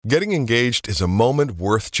Getting engaged is a moment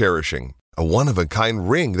worth cherishing. A one-of-a-kind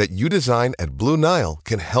ring that you design at Blue Nile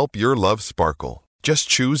can help your love sparkle. Just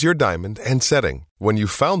choose your diamond and setting. When you've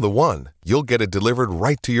found the one, you'll get it delivered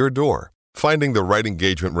right to your door. Finding the right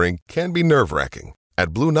engagement ring can be nerve-wracking.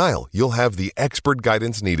 At Blue Nile, you'll have the expert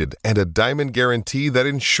guidance needed and a diamond guarantee that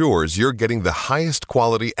ensures you're getting the highest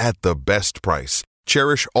quality at the best price.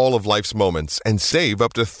 Cherish all of life's moments and save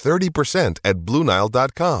up to 30% at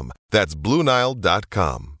BlueNile.com. That's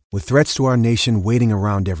BlueNile.com. With threats to our nation waiting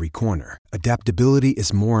around every corner, adaptability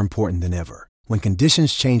is more important than ever. When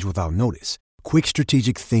conditions change without notice, quick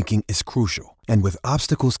strategic thinking is crucial. And with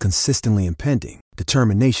obstacles consistently impending,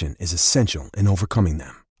 determination is essential in overcoming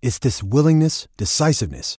them. It's this willingness,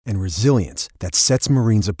 decisiveness, and resilience that sets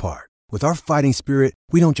Marines apart. With our fighting spirit,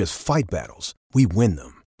 we don't just fight battles, we win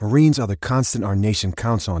them. Marines are the constant our nation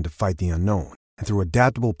counts on to fight the unknown. And through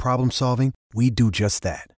adaptable problem solving, we do just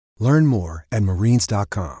that. Learn more at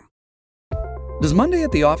marines.com. Does Monday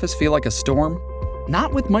at the office feel like a storm?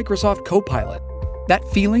 Not with Microsoft Copilot. That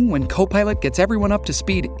feeling when Copilot gets everyone up to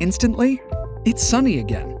speed instantly? It's sunny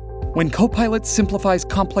again. When Copilot simplifies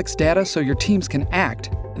complex data so your teams can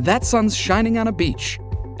act, that sun's shining on a beach.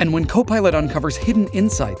 And when Copilot uncovers hidden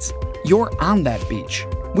insights, you're on that beach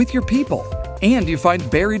with your people, and you find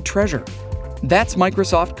buried treasure. That's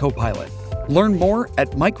Microsoft Copilot. Learn more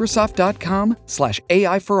at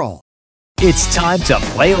Microsoft.com/AI for all. It's time to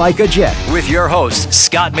play like a Jet with your host,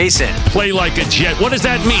 Scott Mason. Play like a Jet. What does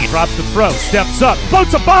that mean? Drops the throw, steps up,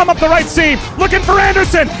 floats a bomb up the right seam, looking for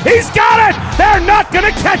Anderson. He's got it! They're not going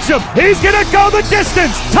to catch him. He's going to go the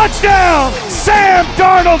distance. Touchdown! Sam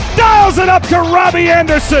Darnold dials it up to Robbie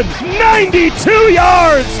Anderson. 92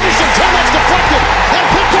 yards! Too much deflected and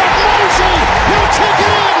picked up Mosley. He'll take it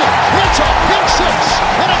in. It's a pick six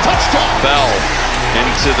and a touchdown. Bell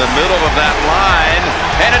into the middle of that line,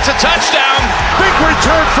 and it's a touchdown. Big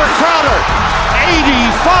return for Crowder.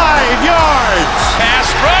 85 yards. Pass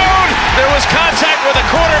thrown. There was contact with the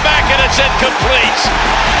quarterback, and it's incomplete.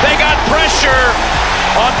 They got pressure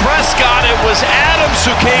on Prescott. It was Adams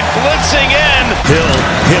who came blitzing in. Hill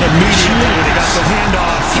hit immediately when he got the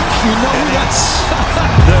handoff. You know who that's?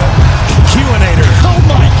 The Q-inator. Oh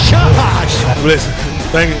my gosh. Listen,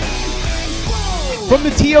 thank you. From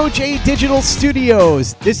the TOJ Digital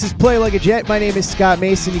Studios, this is Play Like a Jet. My name is Scott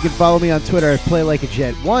Mason. You can follow me on Twitter at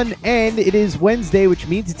PlayLikeAJet1. And it is Wednesday, which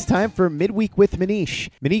means it's time for Midweek with Manish.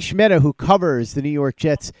 Manish Mehta, who covers the New York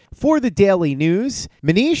Jets for the Daily News.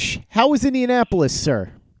 Manish, how was Indianapolis,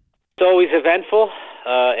 sir? It's always eventful,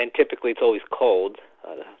 and typically it's always cold.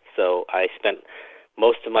 So I spent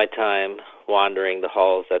most of my time wandering the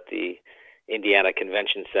halls at the Indiana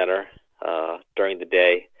Convention Center during the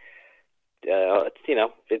day.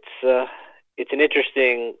 It's an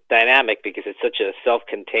interesting dynamic because it's such a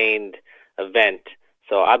self-contained event.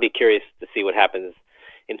 So I'll be curious to see what happens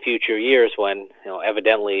in future years when,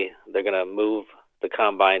 evidently they're going to move the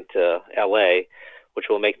combine to LA, which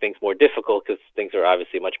will make things more difficult because things are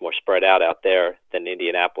obviously much more spread out there than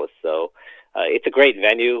Indianapolis. So it's a great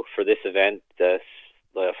venue for this event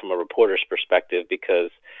from a reporter's perspective because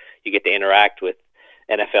you get to interact with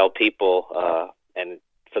NFL people and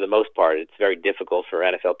for the most part, it's very difficult for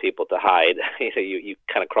NFL people to hide. You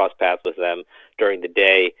kind of cross paths with them during the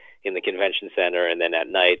day in the convention center, and then at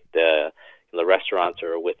night, the restaurants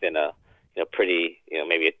are within a pretty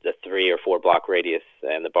maybe a 3 or 4 block radius,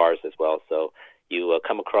 and the bars as well. So you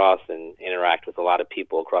come across and interact with a lot of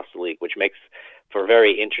people across the league, which makes for a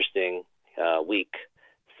very interesting week.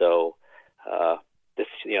 So this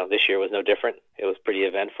year was no different. It was pretty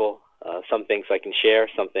eventful. Some things I can share,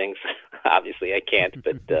 some things obviously I can't,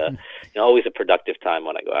 but always a productive time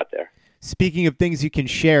when I go out there. Speaking of things you can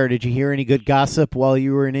share, did you hear any good gossip while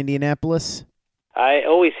you were in Indianapolis? I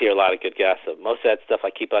always hear a lot of good gossip. Most of that stuff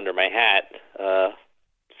I keep under my hat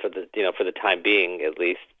for the time being at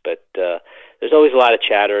least, but there's always a lot of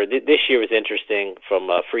chatter. This year was interesting from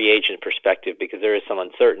a free agent perspective because there is some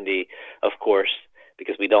uncertainty, of course,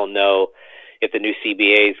 because we don't know if the new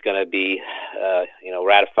CBA is going to be,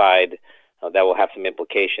 ratified. That will have some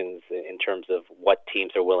implications in terms of what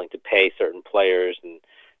teams are willing to pay certain players, and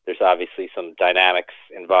there's obviously some dynamics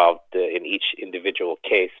involved in each individual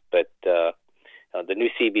case. But the new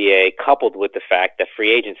CBA, coupled with the fact that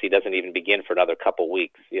free agency doesn't even begin for another couple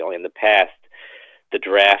weeks. In the past,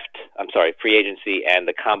 free agency and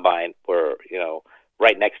the combine were,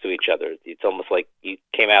 right next to each other. It's almost like you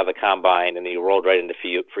came out of the combine and then you rolled right into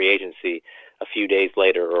free agency a few days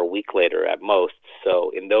later or a week later at most.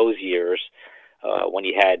 So in those years, when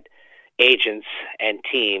you had agents and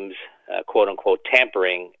teams, quote unquote,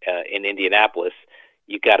 tampering in Indianapolis,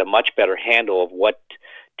 you got a much better handle of what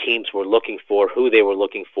teams were looking for, who they were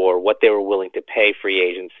looking for, what they were willing to pay free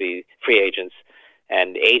agents,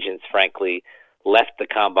 and agents, frankly, left the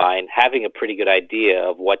combine having a pretty good idea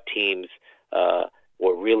of what teams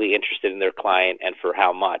were really interested in their client and for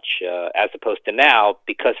how much, as opposed to now,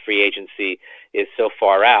 because free agency is so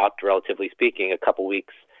far out, relatively speaking, a couple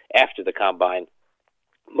weeks after the combine.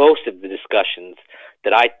 Most of the discussions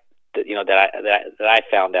that I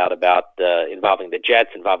found out about involving the Jets,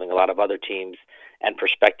 involving a lot of other teams and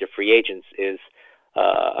prospective free agents, is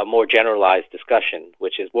a more generalized discussion,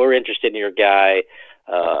 which is we're interested in your guy,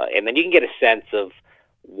 and then you can get a sense of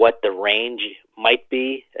what the range might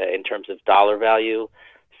be in terms of dollar value.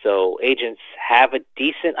 So agents have a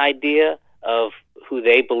decent idea of who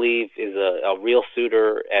they believe is a real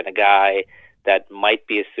suitor and a guy that might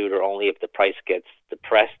be a suitor only if the price gets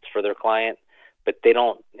depressed for their client, but they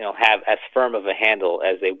don't have as firm of a handle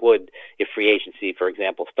as they would if free agency, for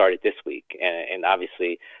example, started this week. And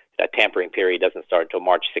obviously that tampering period doesn't start until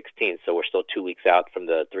March 16th, so we're still 2 weeks out from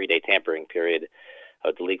the 3-day tampering period,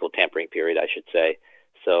 or the legal tampering period, I should say.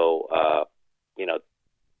 So,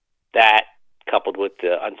 that coupled with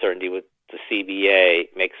the uncertainty with the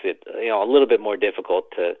CBA makes it, a little bit more difficult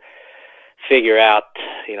to figure out,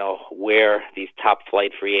 where these top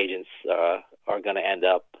flight free agents are going to end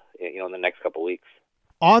up, in the next couple of weeks.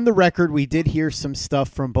 On the record, we did hear some stuff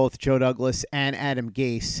from both Joe Douglas and Adam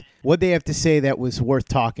Gase. What they have to say that was worth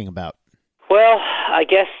talking about? Well, I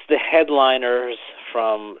guess the headliners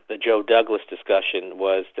from the Joe Douglas discussion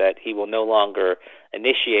was that he will no longer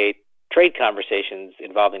initiate trade conversations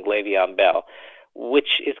involving Le'Veon Bell,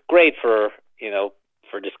 which is great for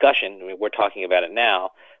discussion. I mean, we're talking about it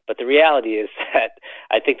now, but the reality is that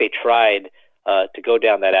I think they tried to go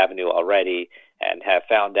down that avenue already and have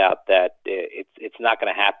found out that it's not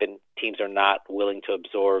going to happen. Teams are not willing to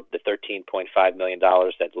absorb the $13.5 million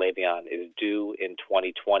that Le'Veon is due in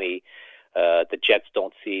 2020. The Jets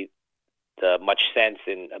don't see much sense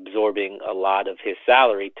in absorbing a lot of his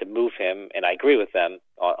salary to move him, and I agree with them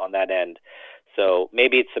on that end. So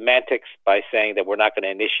maybe it's semantics by saying that we're not going to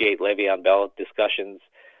initiate Le'Veon Bell discussions,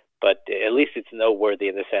 but at least it's noteworthy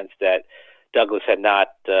in the sense that Douglas had not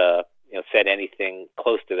said anything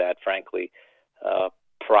close to that, frankly,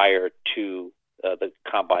 prior to the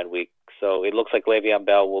Combine week. So it looks like Le'Veon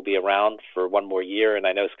Bell will be around for one more year, and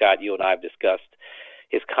I know, Scott, you and I have discussed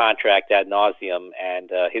his contract ad nauseum, and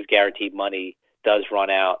his guaranteed money does run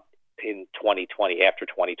out in 2020, after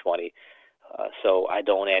 2020. So I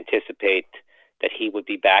don't anticipate that he would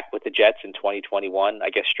be back with the Jets in 2021. I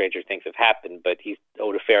guess stranger things have happened, but he's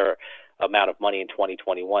owed a fair amount of money in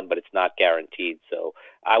 2021, but it's not guaranteed. So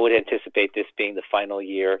I would anticipate this being the final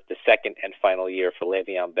year, the second and final year for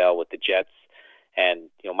Le'Veon Bell with the Jets. And,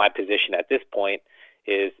 my position at this point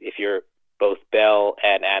is if you're both Bell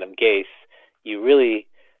and Adam Gase, you really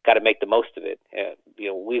got to make the most of it.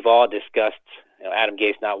 We've all discussed Adam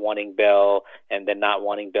Gase not wanting Bell and then not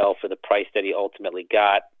wanting Bell for the price that he ultimately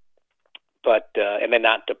got, but and then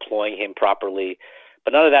not deploying him properly.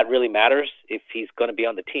 But none of that really matters if he's going to be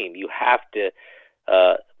on the team. You have to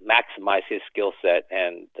maximize his skill set,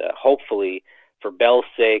 and hopefully for Bell's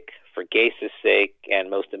sake, for Gase's sake, and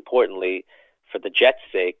most importantly for the Jets'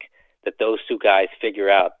 sake, that those two guys figure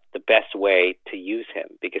out the best way to use him,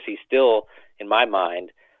 because he's still, in my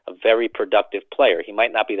mind, a very productive player. He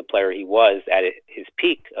might not be the player he was at his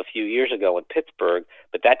peak a few years ago in Pittsburgh,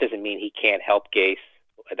 but that doesn't mean he can't help Gase.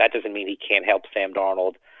 That doesn't mean he can't help Sam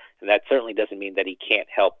Darnold, and that certainly doesn't mean that he can't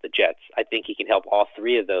help the Jets. I think he can help all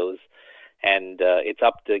three of those, and it's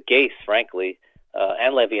up to Gase, frankly,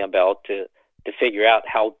 and Le'Veon Bell to figure out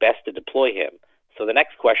how best to deploy him. So the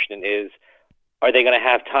next question is, are they going to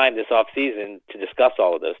have time this offseason to discuss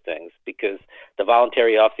all of those things? Because the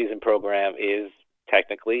voluntary offseason program is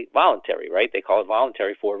technically voluntary, right? They call it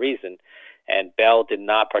voluntary for a reason. And Bell did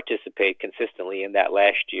not participate consistently in that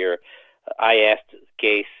last year. I asked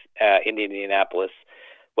Gase in Indianapolis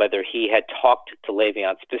whether he had talked to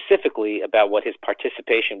Le'Veon specifically about what his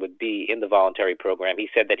participation would be in the voluntary program. He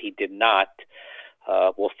said that he did not.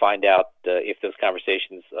 We'll find out if those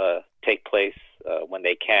conversations take place when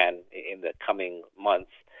they can in the coming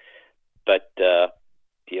months. But,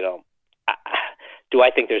 do I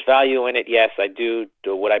think there's value in it? Yes, I do.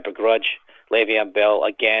 Would I begrudge Le'Veon Bell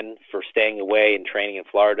again for staying away and training in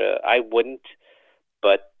Florida? I wouldn't.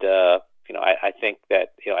 But, I think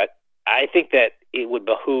that, I think that it would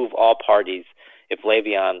behoove all parties if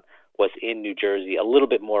Le'Veon was in New Jersey a little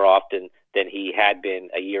bit more often than he had been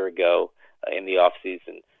a year ago in the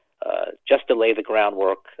offseason, just to lay the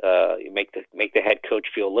groundwork, make the head coach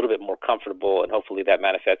feel a little bit more comfortable, and hopefully that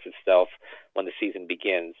manifests itself when the season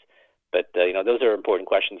begins. But those are important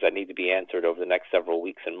questions that need to be answered over the next several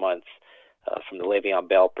weeks and months from the Le'Veon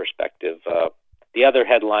Bell perspective. The other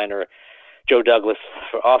headliner, Joe Douglas,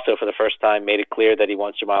 also for the first time made it clear that he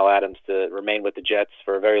wants Jamal Adams to remain with the Jets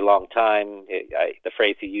for a very long time. The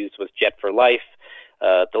phrase he used was "Jet for life."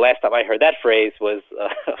 The last time I heard that phrase was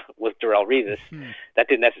Darrelle Revis. That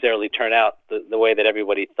didn't necessarily turn out the way that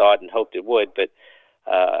everybody thought and hoped it would. But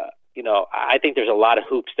I think there's a lot of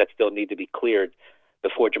hoops that still need to be cleared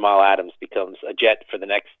before Jamal Adams becomes a Jet for the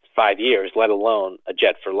next 5 years, let alone a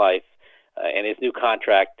Jet for life. And his new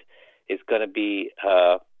contract is going to be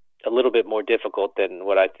a little bit more difficult than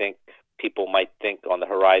what I think people might think on the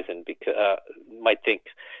horizon. Because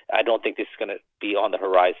I don't think this is going to be on the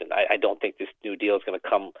horizon. I don't think this new deal is going to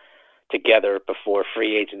come together before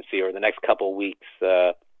free agency or the next couple of weeks,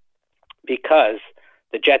 because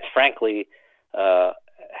the Jets, frankly,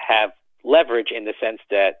 have leverage in the sense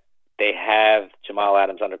that they have Jamal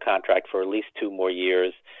Adams under contract for at least 2 more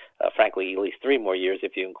years, frankly, at least 3 more years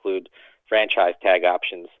if you include franchise tag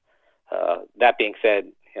options. That being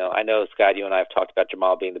said, I know, Scott, you and I have talked about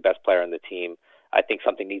Jamal being the best player on the team. I think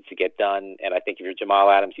something needs to get done, and I think if you're Jamal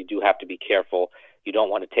Adams, you do have to be careful. You don't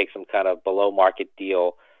want to take some kind of below-market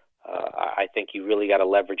deal. I think you really got to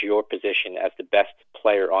leverage your position as the best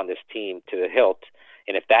player on this team to the hilt.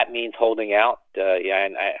 And if that means holding out,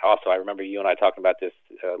 and I remember you and I talking about this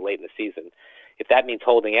late in the season. If that means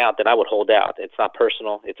holding out, then I would hold out. It's not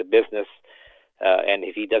personal. It's a business. And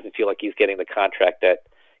if he doesn't feel like he's getting the contract that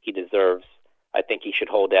he deserves, I think he should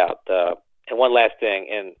hold out. And one last thing,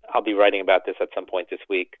 and I'll be writing about this at some point this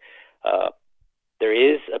week, there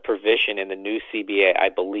is a provision in the new CBA, I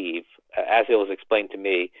believe, as it was explained to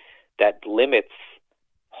me, that limits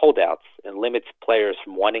holdouts and limits players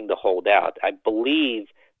from wanting to hold out. I believe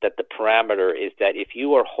that the parameter is that if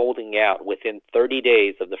you are holding out within 30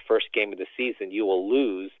 days of the first game of the season, you will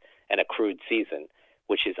lose an accrued season,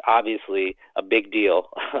 which is obviously a big deal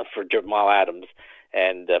for Jamal Adams.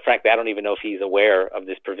 And frankly, I don't even know if he's aware of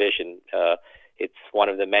this provision. It's one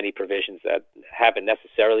of the many provisions that haven't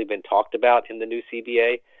necessarily been talked about in the new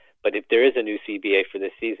CBA. But if there is a new CBA for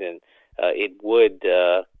this season, it would,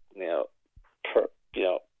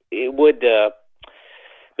 it would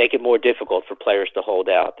make it more difficult for players to hold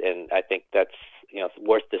out. And I think that's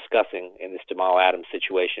worth discussing in this Jamal Adams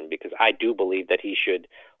situation, because I do believe that he should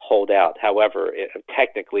hold out. However,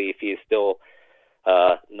 technically, if he is still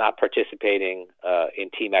not participating in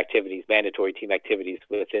team activities, mandatory team activities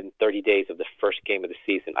within 30 days of the first game of the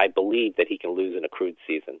season, I believe that he can lose an accrued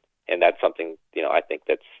season. And that's something, I think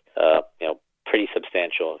that's, pretty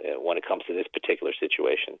substantial when it comes to this particular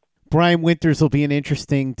situation. Brian Winters will be an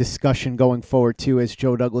interesting discussion going forward, too, as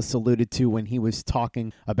Joe Douglas alluded to when he was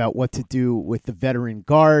talking about what to do with the veteran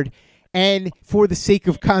guard. And for the sake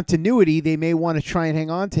of continuity, they may want to try and hang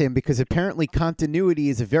on to him, because apparently continuity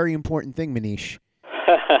is a very important thing, Manish.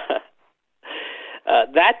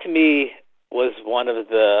 That, to me, was one of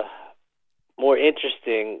the more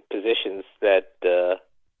interesting positions that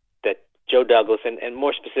Joe Douglas and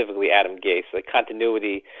more specifically Adam Gase. Like,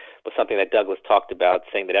 continuity was something that Douglas talked about,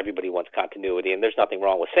 saying that everybody wants continuity, and there's nothing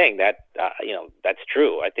wrong with saying that. That's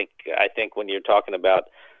true. I think when you're talking about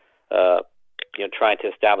trying to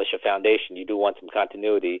establish a foundation, you do want some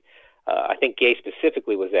continuity. I think Gase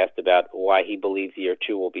specifically was asked about why he believes year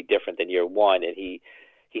 2 will be different than year 1, and he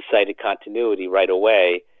cited continuity right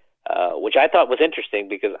away, which I thought was interesting,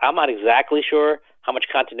 because I'm not exactly sure how much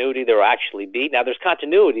continuity there will actually be. Now, there's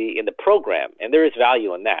continuity in the program, and there is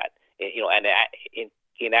value in that. And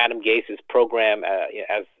in Adam Gase's program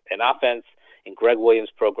as an offense, in Greg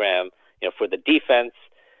Williams' program, for the defense.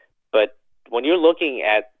 But when you're looking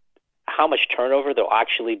at how much turnover there'll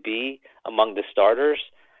actually be among the starters,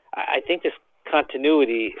 I think this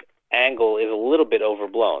continuity angle is a little bit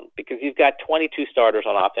overblown, because you've got 22 starters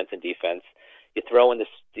on offense and defense. You throw in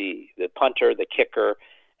the punter, the kicker,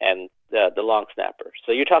 and the long snapper.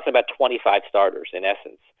 So you're talking about 25 starters in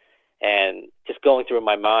essence. And just going through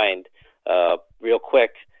my mind real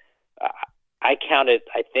quick, I counted,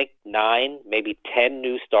 I think, 9, maybe 10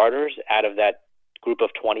 new starters out of that group of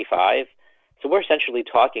 25. So we're essentially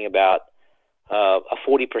talking about a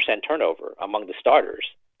 40% turnover among the starters,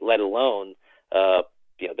 let alone the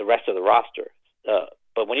rest of the roster.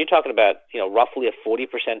 But when you're talking about roughly a 40%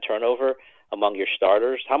 turnover among your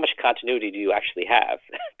starters, how much continuity do you actually have?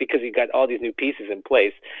 Because you've got all these new pieces in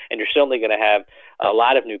place, and you're certainly going to have a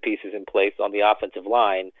lot of new pieces in place on the offensive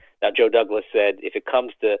line. Now, Joe Douglas said if it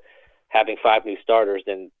comes to having 5 new starters,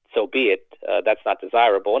 then so be it. That's not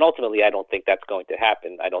desirable. And ultimately, I don't think that's going to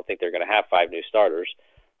happen. I don't think they're going to have 5 new starters.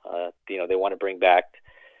 They want to bring back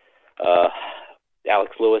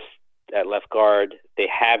Alex Lewis at left guard. They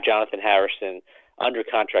have Jonathan Harrison under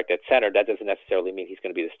contract at center. That doesn't necessarily mean he's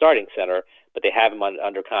going to be the starting center, but they have him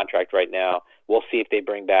under contract right now. We'll see if they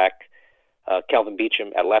bring back Kelvin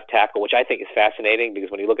Beachum at left tackle, which I think is fascinating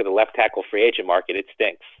because when you look at the left tackle free agent market, it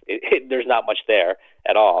stinks. There's not much there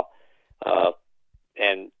at all.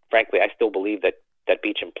 And frankly, I still believe that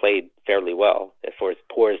Beachum played fairly well. For as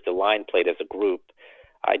poor as the line played as a group,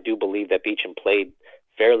 I do believe that Beachum played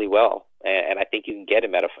fairly well. And I think you can get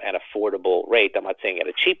him at an affordable rate. I'm not saying at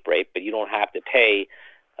a cheap rate, but you don't have to pay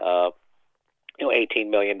 $18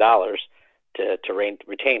 million to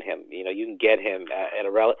retain him. You can get him at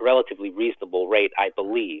a relatively reasonable rate, I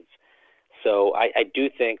believe. So I do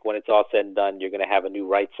think when it's all said and done, you're going to have a new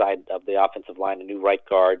right side of the offensive line, a new right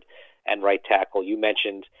guard and right tackle. You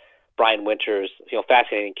mentioned Brian Winters,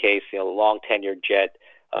 fascinating case, long tenured Jet,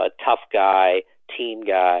 tough guy, team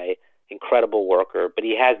guy, incredible worker, but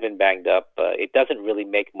he has been banged up. It doesn't really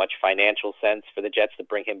make much financial sense for the Jets to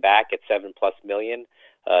bring him back at $7+ million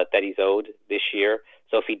that he's owed this year.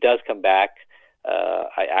 So if he does come back,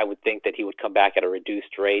 I would think that he would come back at a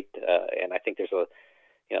reduced rate, and I think there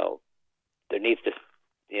needs to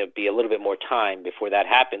be a little bit more time before that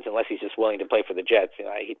happens, unless he's just willing to play for the Jets.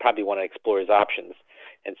 He'd probably want to explore his options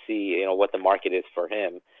and see what the market is for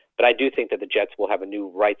him. But I do think that the Jets will have a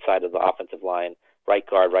new right side of the offensive line, right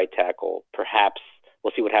guard, right tackle. Perhaps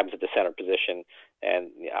we'll see what happens at the center position,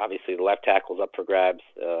 and obviously the left tackle's up for grabs.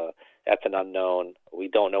 That's an unknown. We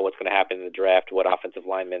don't know what's going to happen in the draft, what offensive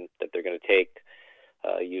lineman that they're going to take.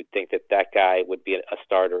 You'd think that guy would be a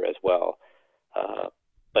starter as well.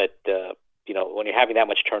 But when you're having that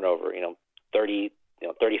much turnover,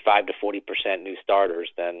 35 to 40% new starters,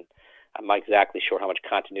 then I'm not exactly sure how much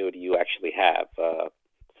continuity you actually have.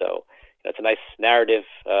 So it's a nice narrative,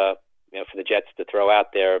 for the Jets to throw out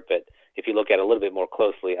there. But if you look at it a little bit more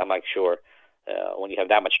closely, I'm not sure when you have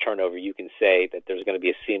that much turnover, you can say that there's going to be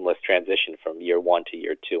a seamless transition from year one to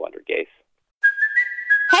year two under Gase.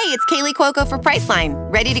 Hey, it's Kaylee Cuoco for Priceline.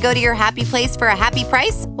 Ready to go to your happy place for a happy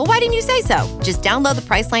price? Well, why didn't you say so? Just download the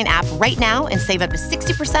Priceline app right now and save up to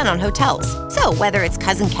 60% on hotels. So whether it's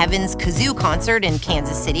Cousin Kevin's Kazoo Concert in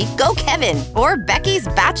Kansas City, go Kevin, or Becky's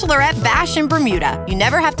Bachelorette Bash in Bermuda, you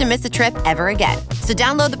never have to miss a trip ever again. So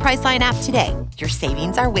download the Priceline app today. Your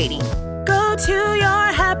savings are waiting. Go to your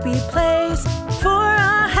happy place for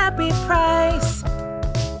a happy price.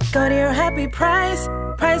 Go to your happy price,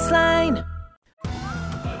 Priceline.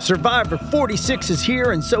 Survivor 46 is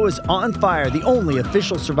here, and so is On Fire, the only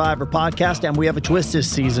official Survivor podcast, and we have a twist this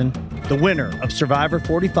season. The winner of Survivor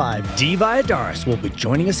 45, Dee Valladares, will be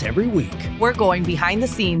joining us every week. We're going behind the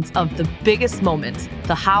scenes of the biggest moments,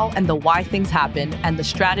 the how and the why things happen, and the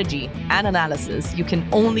strategy and analysis you can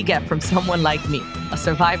only get from someone like me, a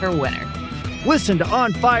Survivor winner. Listen to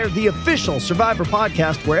On Fire, the official Survivor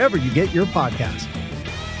podcast, wherever you get your podcasts.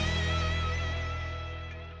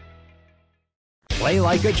 Play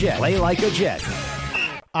like a Jet. Play like a Jet.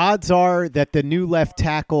 Odds are that the new left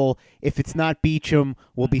tackle, if it's not Beachum,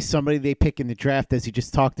 will be somebody they pick in the draft, as you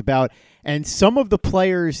just talked about. And some of the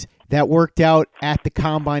players that worked out at the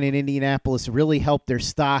Combine in Indianapolis really helped their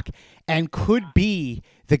stock and could be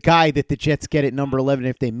the guy that the Jets get at number 11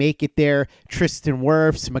 if they make it there. Tristan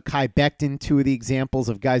Wirfs, Mekhi Becton, two of the examples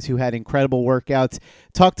of guys who had incredible workouts.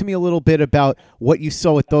 Talk to me a little bit about what you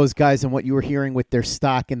saw with those guys and what you were hearing with their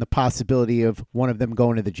stock and the possibility of one of them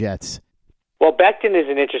going to the Jets. Well, Becton is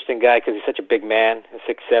an interesting guy because he's such a big man,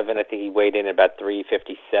 6'7". I think he weighed in at about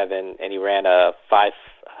 357, and he ran a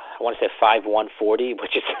 5'1" 40,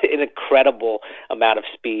 which is an incredible amount of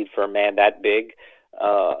speed for a man that big.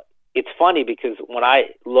 It's funny because when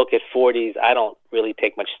I look at 40s, I don't really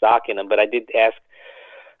take much stock in them, but I did ask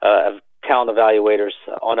talent evaluators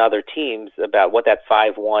on other teams about what that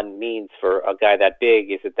 5'1" means for a guy that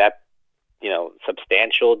big. Is it that,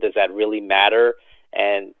 substantial? Does that really matter?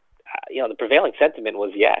 And the prevailing sentiment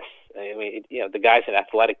was yes. I mean, the guy's an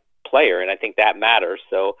athletic player, and I think that matters.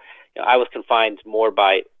 So, I was confined more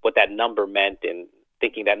by what that number meant and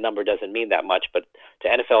thinking that number doesn't mean that much, but to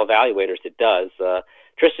NFL evaluators, it does.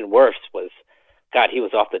 Tristan Wirfs he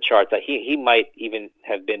was off the charts. He might even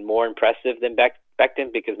have been more impressive than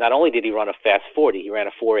Becton because not only did he run a fast 40, he ran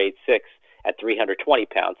a 4.86 at 320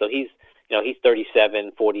 pounds. So he's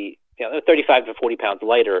 37, 40, 35 to 40 pounds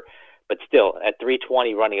lighter, but still at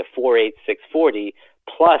 320 running a 4.86 40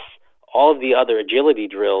 plus all of the other agility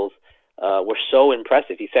drills were so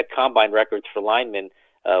impressive. He set combine records for linemen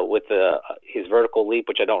with his vertical leap,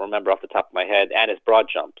 which I don't remember off the top of my head, and his broad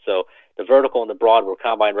jump. So the vertical and the broad were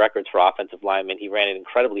combine records for offensive linemen. He ran an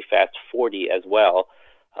incredibly fast 40 as well.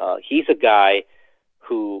 He's a guy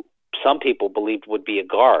who some people believed would be a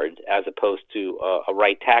guard as opposed to a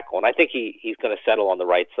right tackle. And I think he's going to settle on the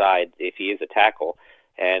right side if he is a tackle.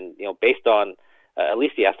 And, based on at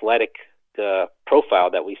least the athletic profile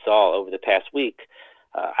that we saw over the past week,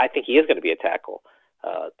 I think he is going to be a tackle.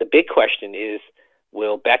 The big question is,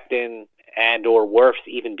 will Becton and or Wirfs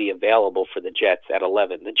even be available for the Jets at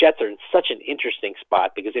 11? The Jets are in such an interesting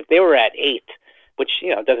spot because if they were at 8, which,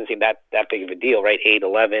 doesn't seem that big of a deal, right? 8,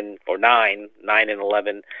 11, or 9 and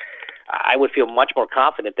 11, I would feel much more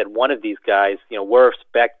confident that one of these guys, Wirfs,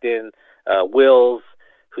 Becton, Wills,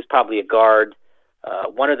 who's probably a guard,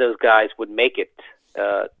 one of those guys would make it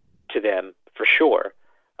to them for sure.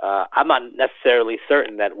 I'm not necessarily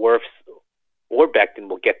certain that Wirfs or Becton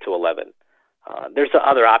will get to 11. There's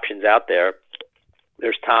other options out there.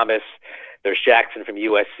 There's Thomas. There's Jackson from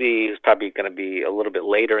USC, who's probably going to be a little bit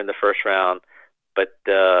later in the first round. But,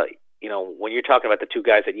 when you're talking about the two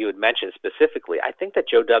guys that you had mentioned specifically, I think that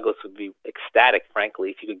Joe Douglas would be ecstatic, frankly,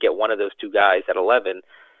 if you could get one of those two guys at 11.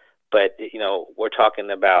 But, we're talking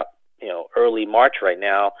about, early March right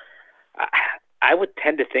now. I would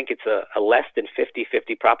tend to think it's a less than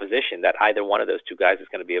 50-50 proposition that either one of those two guys is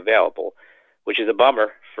going to be available, which is a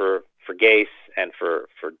bummer for Gase and for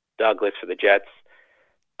Douglas, for the Jets.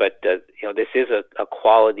 But, this is a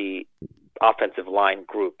quality offensive line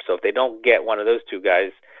group. So if they don't get one of those two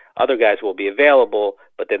guys, other guys will be available.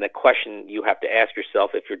 But then the question you have to ask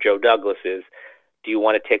yourself if you're Joe Douglas is, do you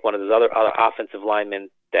want to take one of those other offensive linemen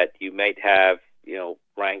that you might have,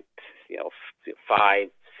 ranked, 5,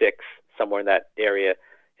 6, somewhere in that area?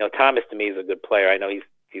 Thomas to me is a good player. I know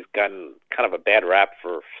he's gotten kind of a bad rap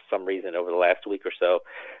for some reason over the last week or so,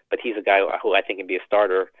 but he's a guy who I think can be a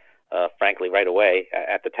starter, frankly, right away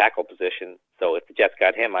at the tackle position. So if the Jets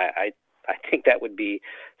got him, I think that would be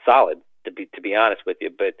solid, to be honest with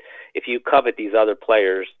you. But if you covet these other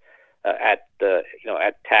players at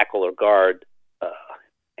tackle or guard,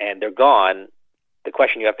 and they're gone, the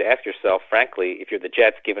question you have to ask yourself, frankly, if you're the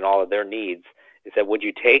Jets, given all of their needs, is that would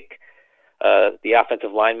you take the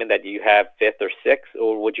offensive lineman that you have 5th or 6th,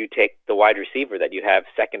 or would you take the wide receiver that you have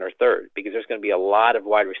 2nd or 3rd? Because there's going to be a lot of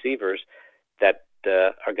wide receivers that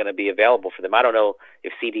are going to be available for them. I don't know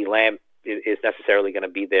if CeeDee Lamb is necessarily going to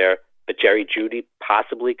be there, but Jerry Jeudy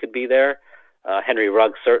possibly could be there. Henry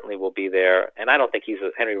Ruggs certainly will be there, and I don't think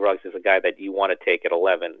Henry Ruggs is a guy that you want to take at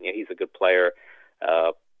 11. He's a good player.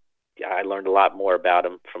 I learned a lot more about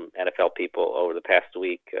him from NFL people over the past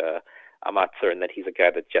week. I'm not certain that he's a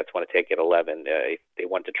guy that Jets want to take at 11. If they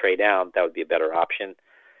want to trade down, that would be a better option.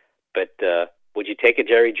 But would you take a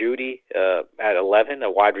Jerry Jeudy at 11,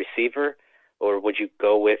 a wide receiver, or would you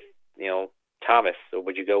go with Thomas, or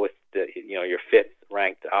would you go with your 5th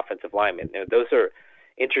ranked offensive lineman? Those are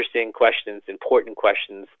interesting questions, important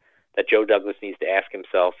questions that Joe Douglas needs to ask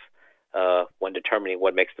himself when determining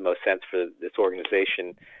what makes the most sense for this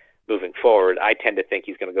organization moving forward. I tend to think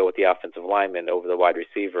he's going to go with the offensive lineman over the wide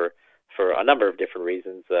receiver for a number of different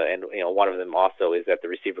reasons, and one of them also is that the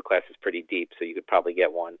receiver class is pretty deep, so you could probably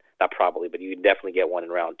get one, not probably, but you could definitely get one in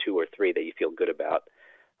round 2 or 3 that you feel good about.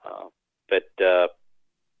 But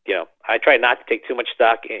I try not to take too much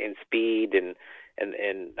stock in speed, and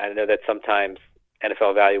I know that sometimes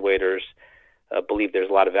NFL evaluators believe there's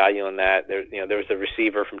a lot of value in that. There was a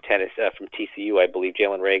receiver from TCU, I believe,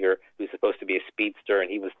 Jalen Reagor, who's supposed to be a speedster,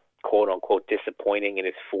 and he was quote unquote disappointing in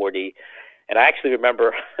his 40. And I actually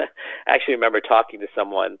remember talking to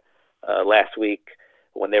someone last week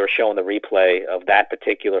when they were showing the replay of that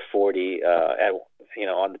particular 40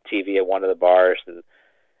 on the TV at one of the bars,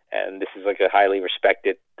 and this is like a highly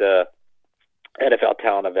respected NFL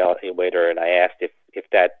talent evaluator, and I asked if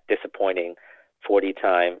that disappointing 40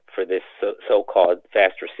 time for this so-called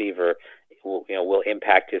fast receiver will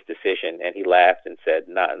impact his decision, and he laughed and said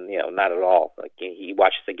not at all. Like, he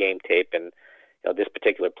watches the game tape, and this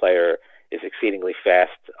particular player is exceedingly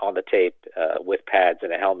fast on the tape with pads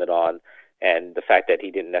and a helmet on, and the fact that he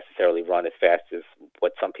didn't necessarily run as fast as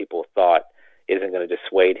what some people thought isn't going to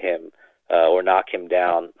dissuade him or knock him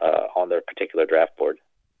down on their particular draft board.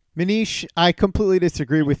 Manish, I completely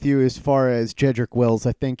disagree with you as far as Jedrick Wills.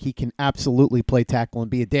 I think he can absolutely play tackle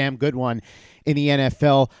and be a damn good one in the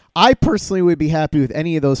NFL. I personally would be happy with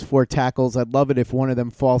any of those 4 tackles. I'd love it if one of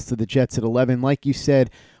them falls to the Jets at 11. Like you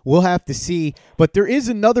said, we'll have to see. But there is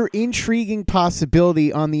another intriguing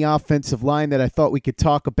possibility on the offensive line that I thought we could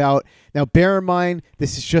talk about. Now, bear in mind,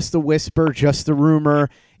 this is just a whisper, just a rumor.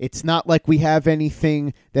 It's not like we have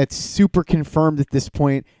anything that's super confirmed at this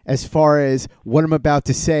point as far as what I'm about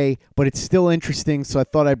to say, but it's still interesting, so I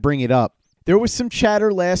thought I'd bring it up. There was some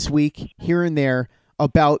chatter last week here and there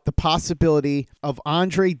about the possibility of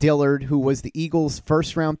Andre Dillard, who was the Eagles'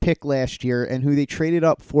 first-round pick last year and who they traded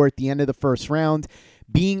up for at the end of the first round,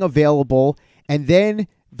 being available. And then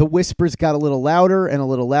the whispers got a little louder and a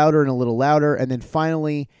little louder and a little louder. And then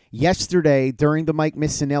finally, yesterday, during the Mike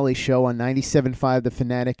Missanelli show on 97.5 The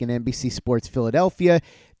Fanatic and NBC Sports Philadelphia,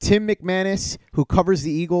 Tim McManus, who covers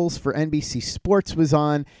the Eagles for NBC Sports, was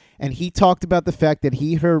on, and he talked about the fact that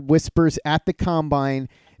he heard whispers at the Combine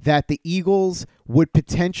that the Eagles would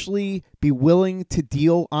potentially be willing to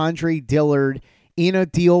deal Andre Dillard in a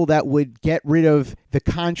deal that would get rid of the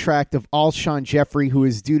contract of Alshon Jeffrey, who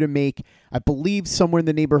is due to make, I believe, somewhere in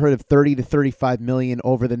the neighborhood of $30 to $35 million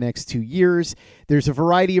over the next 2 years. There's a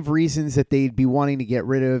variety of reasons that they'd be wanting to get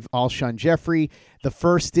rid of Alshon Jeffrey. The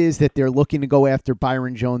first is that they're looking to go after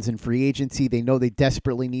Byron Jones in free agency. They know they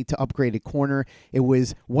desperately need to upgrade a corner. It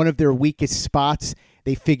was one of their weakest spots.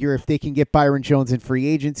 They figure if they can get Byron Jones in free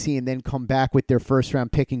agency and then come back with their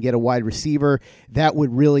first-round pick and get a wide receiver, that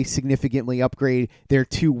would really significantly upgrade their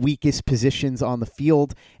two weakest positions on the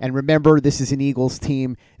field. And remember, this is an Eagles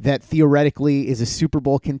team that theoretically is a Super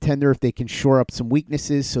Bowl contender if they can shore up some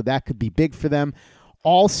weaknesses, so that could be big for them.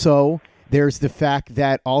 Also, there's the fact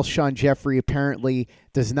that Alshon Jeffrey apparently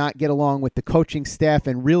does not get along with the coaching staff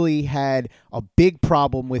and really had a big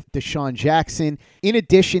problem with Deshaun Jackson. In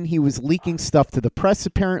addition, he was leaking stuff to the press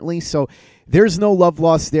apparently, so there's no love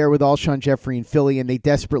lost there with Alshon Jeffrey in Philly, and they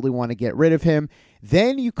desperately want to get rid of him.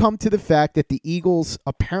 Then you come to the fact that the Eagles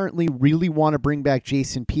apparently really want to bring back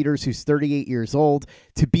Jason Peters, who's 38 years old,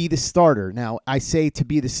 to be the starter. Now, I say to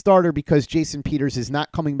be the starter because Jason Peters is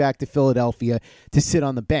not coming back to Philadelphia to sit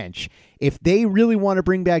on the bench. If they really want to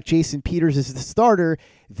bring back Jason Peters as the starter,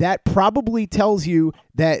 that probably tells you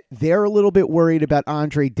that they're a little bit worried about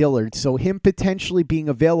Andre Dillard, so him potentially being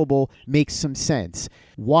available makes some sense.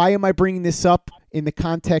 Why am I bringing this up in the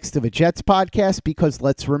context of a Jets podcast? Because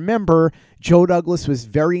let's remember, Joe Douglas was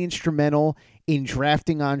very instrumental in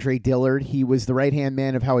drafting Andre Dillard. He was the right-hand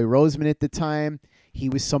man of Howie Roseman at the time. He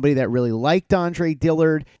was somebody that really liked Andre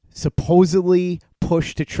Dillard, supposedly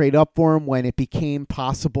pushed to trade up for him when it became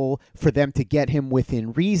possible for them to get him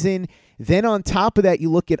within reason. Then on top of that, you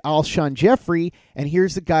look at Alshon Jeffrey, and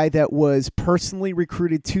here's the guy that was personally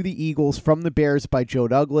recruited to the Eagles from the Bears by Joe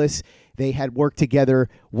Douglas. They had worked together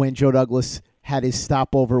when Joe Douglas had his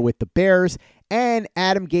stopover with the Bears. And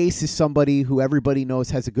Adam Gase is somebody who everybody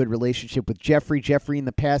knows has a good relationship with Jeffrey. Jeffrey in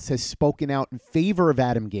the past has spoken out in favor of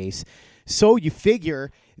Adam Gase. So you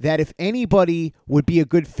figure that if anybody would be a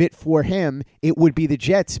good fit for him, it would be the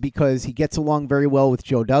Jets because he gets along very well with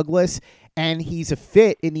Joe Douglas and he's a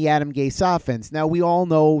fit in the Adam Gase offense. Now, we all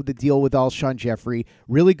know the deal with Alshon Jeffrey.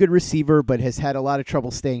 Really good receiver, but has had a lot of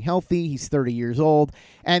trouble staying healthy. He's 30 years old.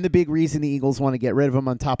 And the big reason the Eagles want to get rid of him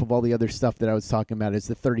on top of all the other stuff that I was talking about is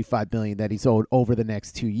the $35 million that he's owed over the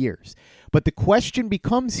next 2 years. But the question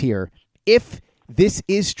becomes here, if this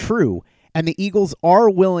is true, and the Eagles are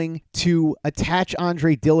willing to attach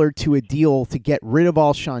Andre Dillard to a deal to get rid of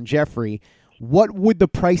Alshon Jeffrey, what would the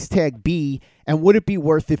price tag be, and would it be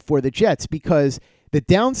worth it for the Jets? Because the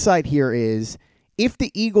downside here is if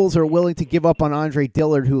the Eagles are willing to give up on Andre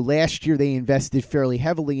Dillard, who last year they invested fairly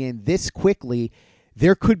heavily in this quickly,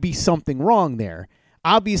 there could be something wrong there.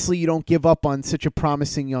 Obviously, you don't give up on such a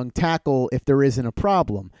promising young tackle if there isn't a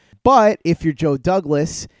problem. But if you're Joe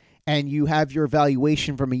Douglas and you have your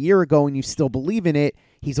evaluation from a year ago and you still believe in it,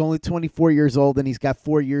 he's only 24 years old and he's got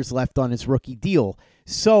 4 years left on his rookie deal.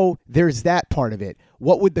 So there's that part of it.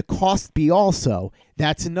 What would the cost be also?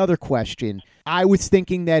 That's another question. I was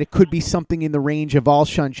thinking that it could be something in the range of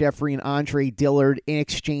Alshon Jeffrey and Andre Dillard in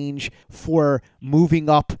exchange for moving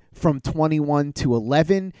up from 21 to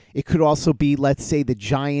 11. It could also be, let's say, the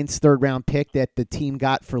Giants' third-round pick that the team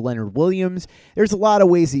got for Leonard Williams. There's a lot of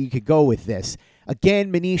ways that you could go with this.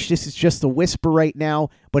 Again, Manish, this is just a whisper right now,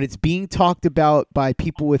 but it's being talked about by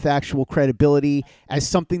people with actual credibility as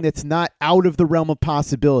something that's not out of the realm of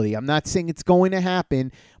possibility. I'm not saying it's going to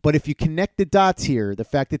happen, but if you connect the dots here, the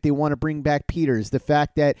fact that they want to bring back Peters, the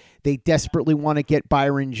fact that they desperately want to get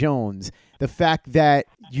Byron Jones, the fact that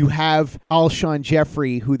you have Alshon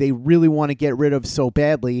Jeffrey, who they really want to get rid of so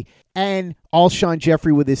badly, and Alshon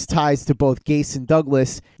Jeffrey with his ties to both Gase and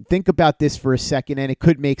Douglas, think about this for a second, and it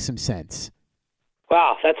could make some sense.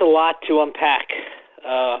 Wow, that's a lot to unpack.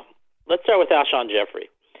 Let's start with Alshon Jeffrey.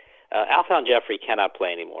 Alshon Jeffrey cannot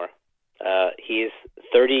play anymore. He's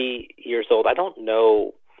 30 years old. I don't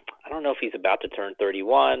know if he's about to turn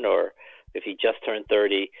 31 or if he just turned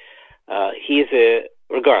 30.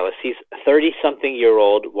 Regardless, he's a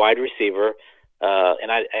 30-something-year-old wide receiver. And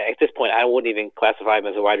at this point, I wouldn't even classify him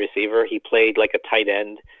as a wide receiver. He played like a tight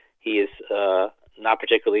end. He is not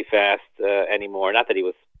particularly fast anymore. Not that he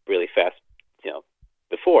was really fast,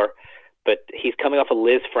 before, but he's coming off a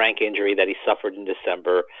Liz Frank injury that he suffered in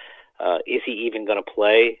December. Is he even going to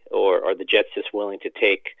play, or are the Jets just willing to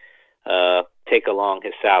take along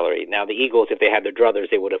his salary? Now, the Eagles, if they had their druthers,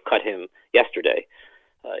 they would have cut him yesterday,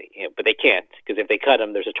 but they can't, because if they cut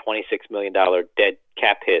him, there's a $26 million dead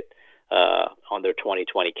cap hit on their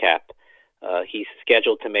 2020 cap. He's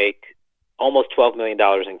scheduled to make almost $12 million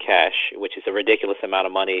in cash, which is a ridiculous amount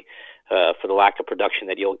of money for the lack of production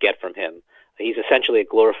that you'll get from him. He's essentially a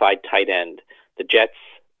glorified tight end. The Jets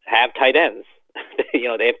have tight ends. They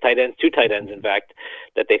have tight ends, 2 tight ends, in fact,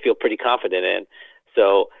 that they feel pretty confident in.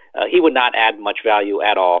 So he would not add much value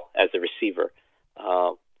at all as a receiver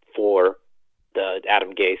for the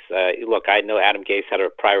Adam Gase. Look, I know Adam Gase had a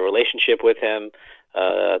prior relationship with him.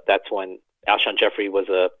 That's when Alshon Jeffrey was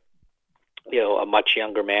a much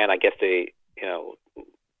younger man. I guess it's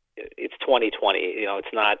 2020.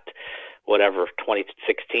 It's not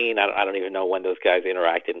 2016. I don't even know when those guys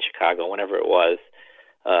interacted in Chicago, whenever it was.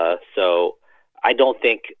 So I don't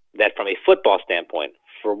think that from a football standpoint,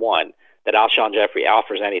 for one, that Alshon Jeffrey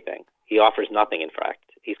offers anything. He offers nothing, in fact.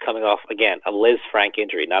 He's coming off, again, a Liz Frank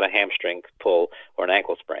injury, not a hamstring pull or an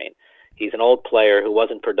ankle sprain. He's an old player who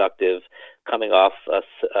wasn't productive, coming off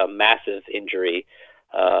a massive injury.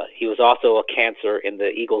 He was also a cancer in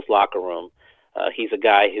the Eagles locker room. He's a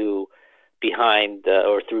guy who, behind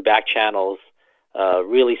or through back channels,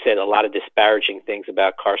 really said a lot of disparaging things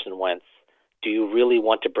about Carson Wentz. Do you really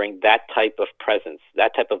want to bring that type of presence,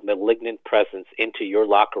 that type of malignant presence into your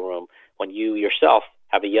locker room when you yourself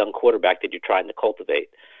have a young quarterback that you're trying to cultivate?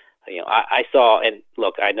 I saw, and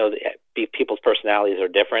look, I know that people's personalities are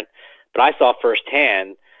different, but I saw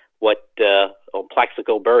firsthand what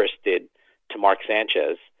Plaxico Burress did to Mark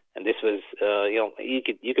Sanchez. And this was, you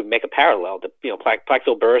could make a parallel.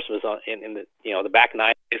 Plaxico Burress was in the back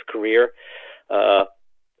nine of his career,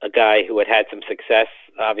 a guy who had some success,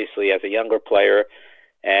 obviously, as a younger player,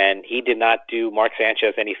 and he did not do Mark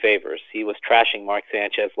Sanchez any favors. He was trashing Mark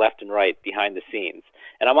Sanchez left and right behind the scenes.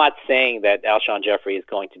 And I'm not saying that Alshon Jeffrey is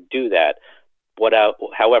going to do that.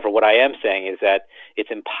 However, what I am saying is that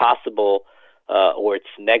it's impossible, or it's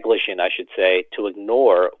negligent, I should say, to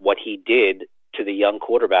ignore what he did to the young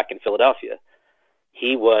quarterback in Philadelphia.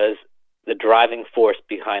 He was the driving force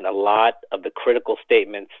behind a lot of the critical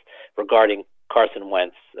statements regarding Carson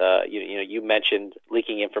Wentz. You mentioned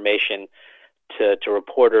leaking information to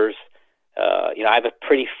reporters. I have a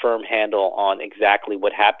pretty firm handle on exactly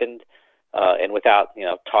what happened, and without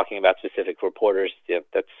talking about specific reporters,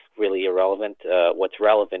 that's really irrelevant. What's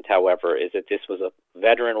relevant, however, is that this was a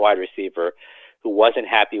veteran wide receiver who wasn't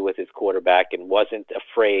happy with his quarterback and wasn't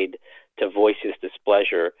afraid to voice his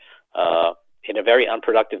displeasure in a very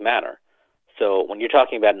unproductive manner. So when you're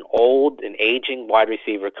talking about an aging wide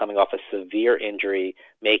receiver coming off a severe injury,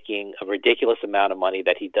 making a ridiculous amount of money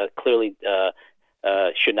that he clearly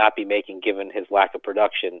should not be making given his lack of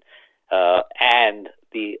production, and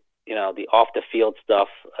the off the field stuff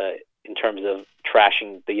in terms of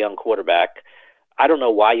trashing the young quarterback, I don't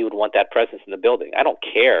know why you would want that presence in the building. I don't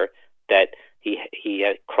care that he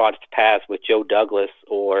had crossed paths with Joe Douglas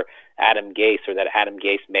or Adam Gase, or that Adam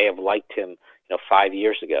Gase may have liked him 5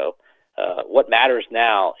 years ago. What matters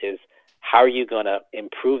now is how are you going to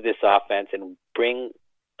improve this offense and bring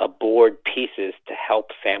aboard pieces to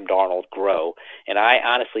help Sam Darnold grow. And I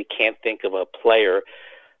honestly can't think of a player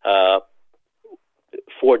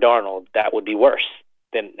for Darnold that would be worse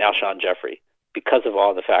than Alshon Jeffrey because of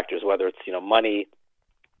all the factors, whether it's money,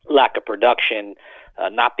 lack of production,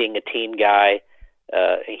 not being a team guy.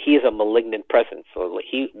 He is a malignant presence. So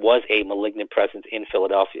he was a malignant presence in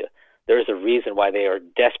Philadelphia. There's a reason why they are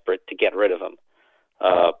desperate to get rid of him.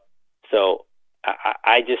 So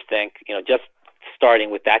I just think, just starting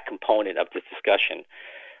with that component of this discussion,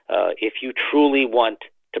 if you truly want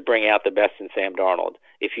to bring out the best in Sam Darnold,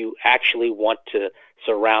 if you actually want to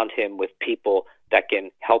surround him with people that can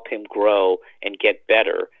help him grow and get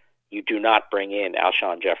better, you do not bring in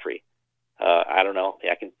Alshon Jeffrey. I don't know.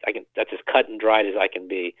 I can. That's as cut and dried as I can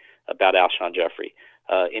be about Alshon Jeffrey.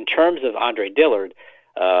 In terms of Andre Dillard,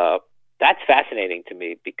 that's fascinating to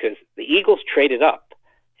me because the Eagles traded up.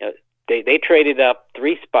 They traded up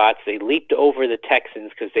 3 spots. They leaped over the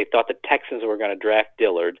Texans because they thought the Texans were going to draft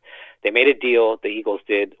Dillard. They made a deal, the Eagles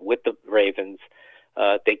did, with the Ravens.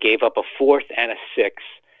 They gave up a 4th and a 6th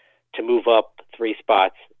to move up 3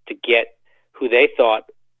 spots to get who they thought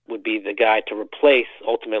would be the guy to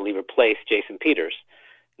ultimately replace Jason Peters.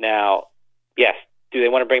 Now, yes, do they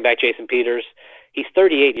want to bring back Jason Peters? He's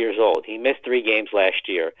 38 years old. He missed 3 games last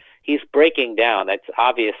year. He's breaking down. That's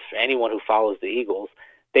obvious for anyone who follows the Eagles.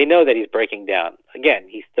 they know that he's breaking down. Again,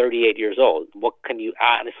 he's 38 years old. What can you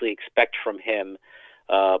honestly expect from him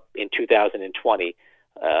in 2020?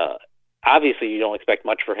 Obviously, you don't expect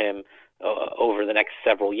much for him over the next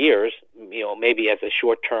several years. Maybe as a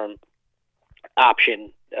short-term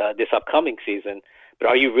option this upcoming season. But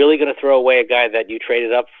are you really going to throw away a guy that you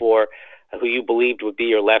traded up for, who you believed would be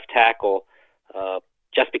your left tackle,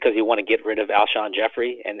 just because you want to get rid of Alshon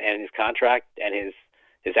Jeffrey and his contract and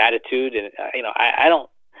his attitude? And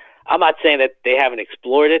I'm not saying that they haven't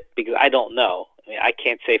explored it, because I don't know. I mean, I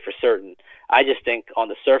can't say for certain. I just think on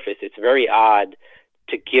the surface it's very odd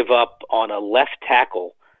to give up on a left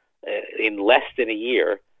tackle in less than a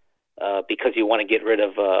year because you want to get rid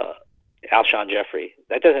of Alshon Jeffrey.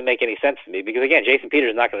 That doesn't make any sense to me, because again, Jason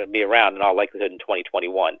Peters is not going to be around in all likelihood in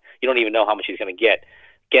 2021. You don't even know how much he's going to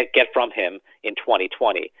get from him in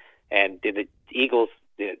 2020. And did the Eagles,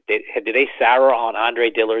 did they sour on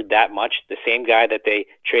Andre Dillard that much? The same guy that they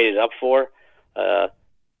traded up for, the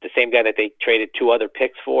same guy that they traded 2 other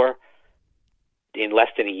picks for in less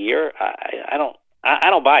than a year? I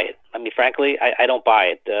don't buy it. I mean, frankly, I don't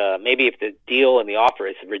buy it. Maybe if the deal and the offer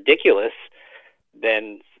is ridiculous,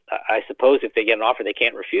 then I suppose if they get an offer they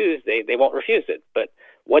can't refuse, they won't refuse it. But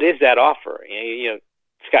what is that offer?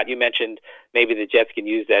 Scott, you mentioned maybe the Jets can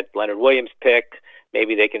use that Leonard Williams pick.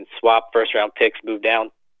 Maybe they can swap first-round picks, move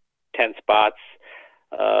down 10 spots,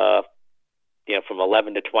 from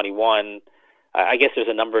 11 to 21. I guess there's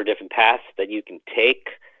a number of different paths that you can take.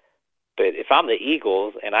 But if I'm the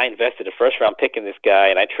Eagles and I invested a first-round pick in this guy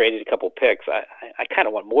and I traded a couple picks, I kind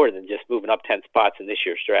of want more than just moving up 10 spots in this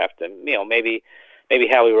year's draft. And, maybe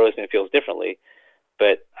Howie Roseman feels differently.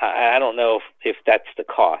 But I don't know if that's the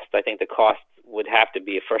cost. I think the cost would have to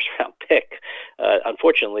be a first-round pick.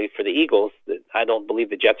 Unfortunately for the Eagles, I don't believe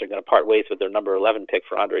the Jets are going to part ways with their number 11 pick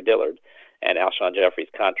for Andre Dillard and Alshon Jeffrey's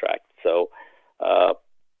contract. So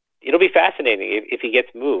it'll be fascinating if he gets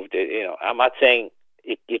moved. I'm not saying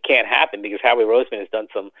it can't happen, because Howie Roseman has done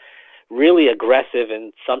some really aggressive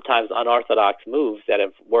and sometimes unorthodox moves that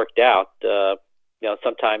have worked out.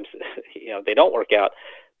 Sometimes they don't work out,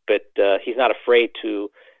 but he's not afraid to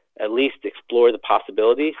at least explore the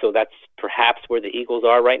possibility. So that's perhaps where the Eagles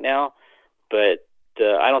are right now. But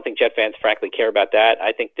I don't think Jet fans frankly care about that.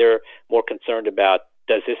 I think they're more concerned about,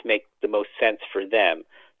 does this make the most sense for them?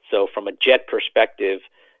 So from a Jet perspective,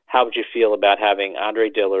 how would you feel about having Andre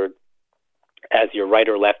Dillard as your right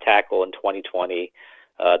or left tackle in 2020,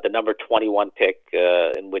 the number 21 pick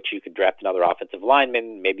in which you could draft another offensive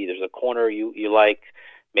lineman? Maybe there's a corner you like.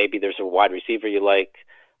 Maybe there's a wide receiver you like.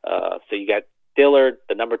 So you got Dillard,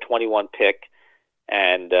 the number 21 pick,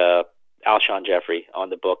 and Alshon Jeffrey on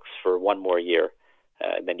the books for one more year.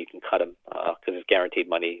 And then you can cut him because his guaranteed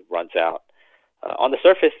money runs out. On the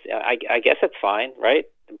surface, I guess that's fine, right?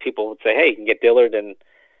 And people would say, hey, you can get Dillard and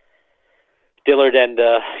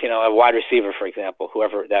a wide receiver, for example,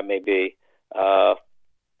 whoever that may be. I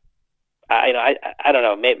don't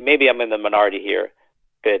know. Maybe I'm in the minority here,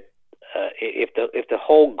 but if the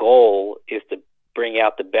whole goal is to bring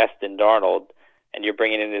out the best in Darnold, and you're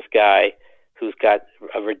bringing in this guy who's got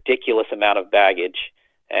a ridiculous amount of baggage,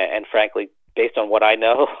 and frankly, based on what I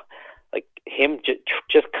know, like him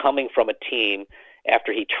just coming from a team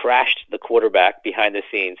after he trashed the quarterback behind the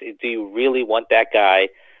scenes, do you really want that guy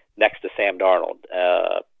next to Sam Darnold?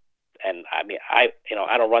 And I mean, I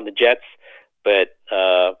don't run the Jets, but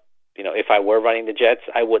if I were running the Jets,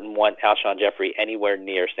 I wouldn't want Alshon Jeffrey anywhere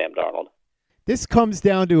near Sam Darnold. This comes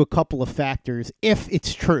down to a couple of factors, if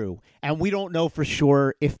it's true. And we don't know for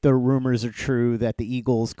sure if the rumors are true that the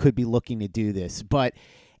Eagles could be looking to do this. But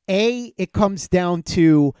it comes down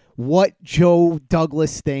to what Joe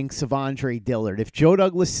Douglas thinks of Andre Dillard. If Joe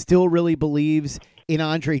Douglas still really believes in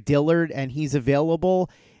Andre Dillard and he's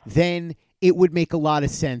available, then it would make a lot of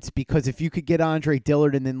sense, because if you could get Andre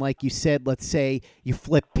Dillard and then, like you said, let's say you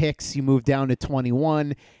flip picks, you move down to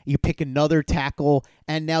 21, you pick another tackle,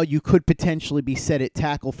 and now you could potentially be set at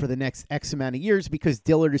tackle for the next X amount of years, because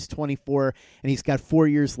Dillard is 24 and he's got 4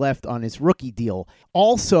 years left on his rookie deal.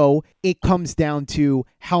 Also, it comes down to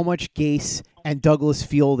how much Gase and Douglas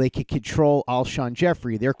feel they can control Alshon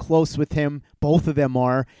Jeffrey. They're close with him. Both of them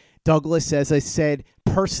are. Douglas, as I said,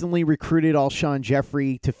 personally recruited Alshon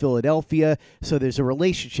Jeffrey to Philadelphia, so there's a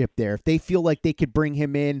relationship there. If they feel like they could bring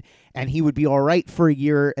him in and he would be all right for a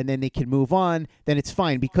year and then they can move on, then it's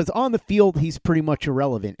fine, because on the field, he's pretty much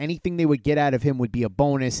irrelevant. Anything they would get out of him would be a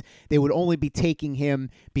bonus. They would only be taking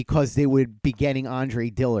him because they would be getting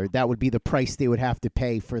Andre Dillard. That would be the price they would have to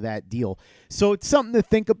pay for that deal. So it's something to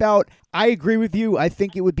think about. I agree with you. I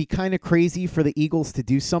think it would be kind of crazy for the Eagles to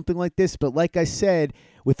do something like this, but like I said,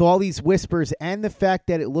 with all these whispers and the fact fact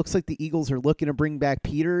that it looks like the Eagles are looking to bring back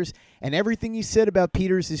Peters, and everything you said about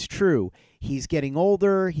Peters is true. He's getting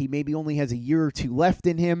older. He maybe only has a year or two left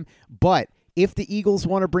in him, but if the Eagles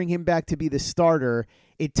want to bring him back to be the starter,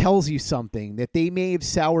 it tells you something, that they may have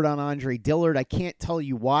soured on Andre Dillard. I can't tell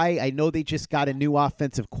you why. I know they just got a new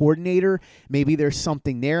offensive coordinator. Maybe there's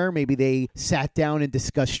something there. Maybe they sat down and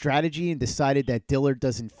discussed strategy and decided that Dillard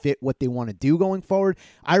doesn't fit what they want to do going forward.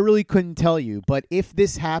 I really couldn't tell you. But if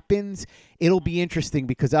this happens, it'll be interesting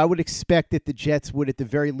because I would expect that the Jets would at the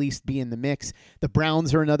very least be in the mix. The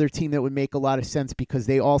Browns are another team that would make a lot of sense because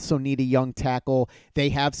they also need a young tackle. They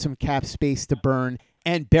have some cap space to burn.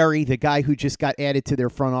 And Berry, the guy who just got added to their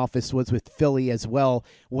front office, was with Philly as well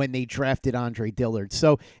when they drafted Andre Dillard.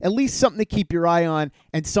 So at least something to keep your eye on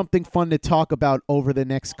and something fun to talk about over the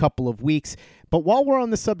next couple of weeks. But while we're on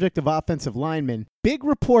the subject of offensive linemen, big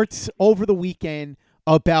reports over the weekend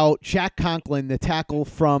about Jack Conklin, the tackle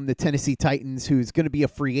from the Tennessee Titans, who's going to be a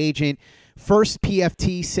free agent. First,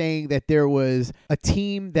 PFT saying that there was a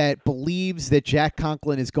team that believes that Jack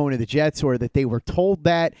Conklin is going to the Jets or that they were told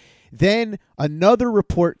that. Then another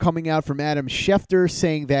report coming out from Adam Schefter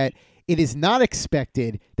saying that it is not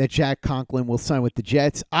expected that Jack Conklin will sign with the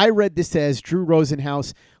Jets. I read this as Drew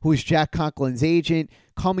Rosenhaus, who is Jack Conklin's agent,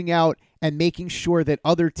 coming out and making sure that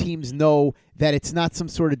other teams know that it's not some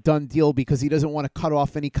sort of done deal because he doesn't want to cut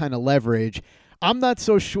off any kind of leverage. I'm not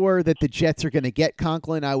so sure that the Jets are going to get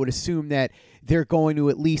Conklin. I would assume that they're going to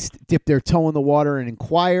at least dip their toe in the water and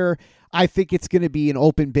inquire. I think it's going to be an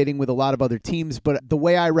open bidding with a lot of other teams, but the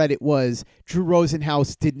way I read it was Drew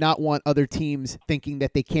Rosenhaus did not want other teams thinking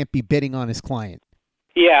that they can't be bidding on his client.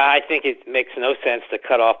 Yeah, I think it makes no sense to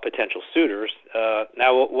cut off potential suitors.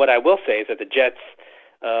 Now, what I will say is that the Jets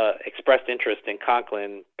expressed interest in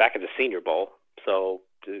Conklin back at the Senior Bowl, so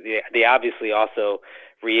they obviously also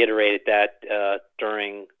reiterated that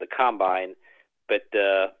during the Combine, but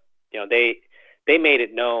they made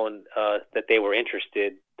it known that they were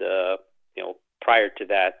interested. Prior to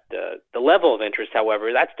that, the level of interest,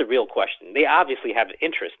 however, that's the real question. They obviously have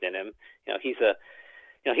interest in him. He's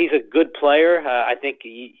a good player. I think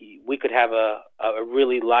we could have a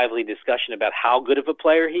really lively discussion about how good of a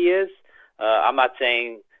player he is. I'm not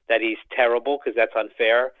saying that he's terrible because that's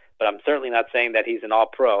unfair, but I'm certainly not saying that he's an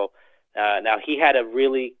all-pro. Now, he had a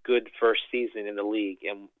really good first season in the league,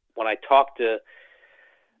 and when I talked to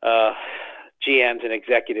GMs and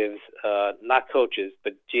executives, not coaches,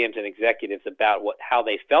 but GMs and executives about how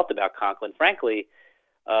they felt about Conklin, frankly,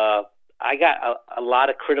 I got a lot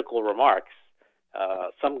of critical remarks.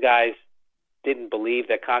 Some guys didn't believe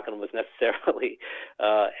that Conklin was necessarily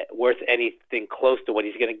worth anything close to what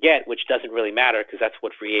he's going to get, which doesn't really matter because that's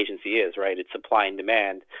what free agency is, right? It's supply and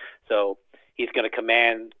demand. So he's going to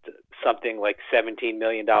command something like $17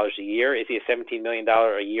 million a year. Is he a $17 million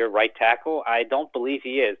a year right tackle? I don't believe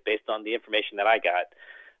he is, based on the information that I got.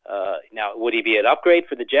 Now, would he be an upgrade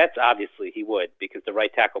for the Jets? Obviously he would, because the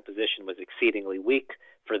right tackle position was exceedingly weak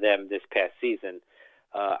for them this past season.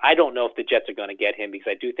 I don't know if the Jets are going to get him because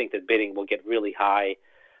I do think that bidding will get really high.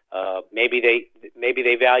 Maybe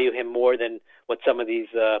they value him more than what some of these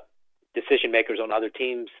decision makers on other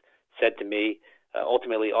teams said to me.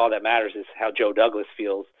 Ultimately, all that matters is how Joe Douglas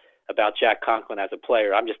feels about Jack Conklin as a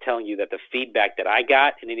player. I'm just telling you that the feedback that I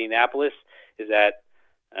got in Indianapolis is that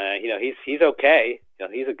he's okay.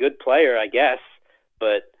 He's a good player, I guess,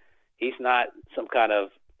 but he's not some kind of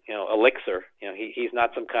elixir. He's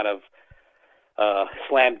not some kind of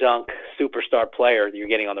slam dunk superstar player that you're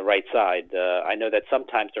getting on the right side. I know that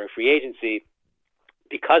sometimes during free agency,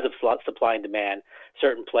 because of supply and demand,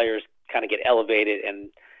 certain players kind of get elevated, and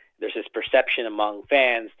there's this perception among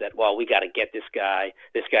fans that, well, we got to get this guy.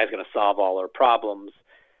 This guy's going to solve all our problems.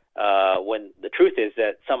 When the truth is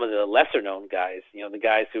that some of the lesser known guys, the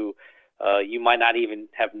guys who you might not even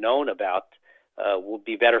have known about, will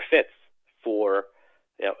be better fits for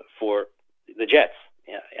the Jets.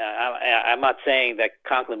 I'm not saying that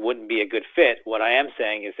Conklin wouldn't be a good fit. What I am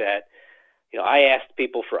saying is that, I asked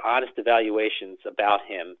people for honest evaluations about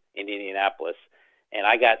him in Indianapolis, and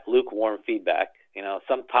I got lukewarm feedback,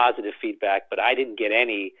 some positive feedback, but I didn't get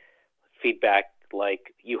any feedback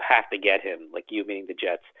like, you have to get him, like you, meaning the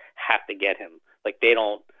Jets, have to get him. Like they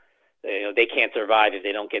can't survive if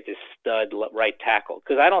they don't get this stud right tackle.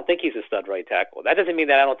 Because I don't think he's a stud right tackle. That doesn't mean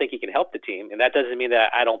that I don't think he can help the team, and that doesn't mean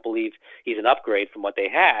that I don't believe he's an upgrade from what they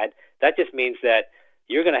had. That just means that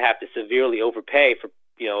you're going to have to severely overpay for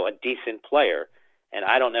a decent player. And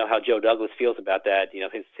I don't know how Joe Douglas feels about that.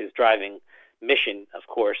 His driving mission, of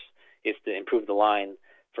course, is to improve the line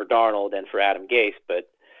for Darnold and for Adam Gase. But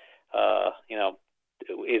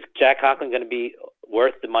is Jack Conklin going to be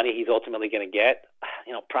worth the money he's ultimately going to get?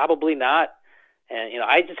 Probably not. And,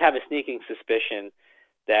 I just have a sneaking suspicion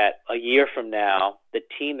that a year from now, the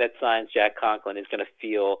team that signs Jack Conklin is going to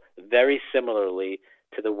feel very similarly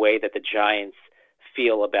to the way that the Giants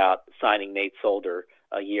feel about signing Nate Solder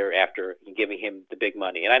a year after giving him the big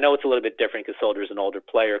money. And I know it's a little bit different because Solder's an older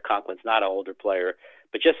player, Conklin's not an older player,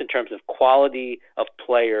 but just in terms of quality of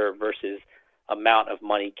player versus amount of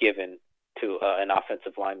money given to an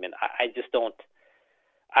offensive lineman, I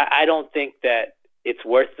don't think that it's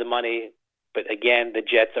worth the money. But again, the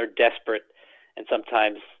Jets are desperate, and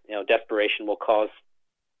sometimes desperation will cause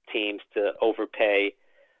teams to overpay.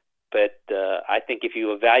 But I think if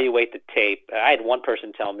you evaluate the tape, I had one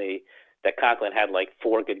person tell me that Conklin had like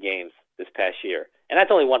 4 good games this past year, and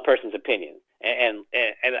that's only one person's opinion. And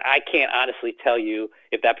I can't honestly tell you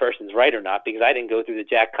if that person's right or not because I didn't go through the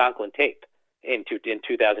Jack Conklin tape in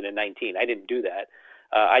 2019. I didn't do that.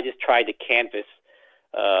 I just tried to canvass,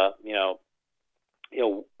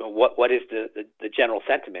 what is the general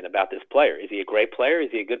sentiment about this player? Is he a great player?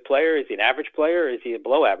 Is he a good player? Is he an average player? Is he a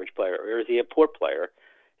below average player? Or is he a poor player?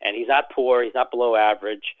 And he's not poor. He's not below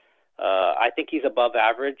average. I think he's above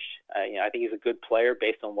average. I think he's a good player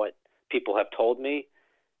based on what people have told me.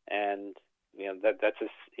 And that's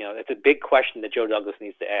a big question that Joe Douglas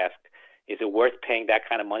needs to ask. Is it worth paying that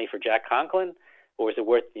kind of money for Jack Conklin, or is it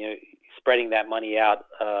worth spreading that money out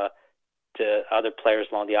to other players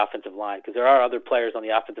along the offensive line? Because there are other players on the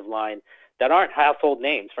offensive line that aren't household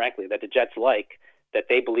names, frankly, that the Jets like, that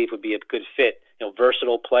they believe would be a good fit.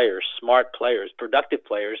 Versatile players, smart players, productive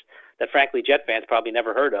players that, frankly, Jet fans probably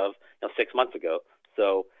never heard of 6 months ago.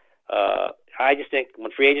 So I just think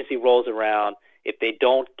when free agency rolls around, if they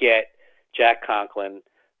don't get Jack Conklin,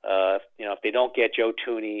 if they don't get Joe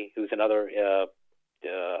Thuney, who's another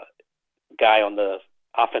guy on the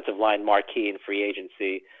offensive line marquee in free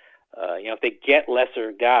agency, if they get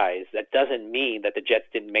lesser guys, that doesn't mean that the Jets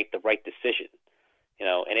didn't make the right decision.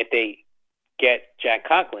 And if they get Jack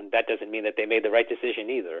Conklin, that doesn't mean that they made the right decision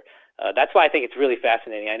either. That's why I think it's really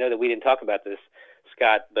fascinating. I know that we didn't talk about this,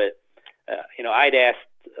 Scott, but I'd asked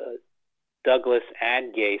Douglas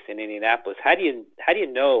and Gase in Indianapolis, how do you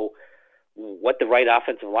know what the right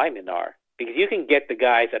offensive linemen are? Because you can get the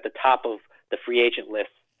guys at the top of the free agent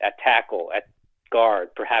list at tackle, at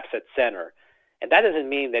guard, perhaps at center. And that doesn't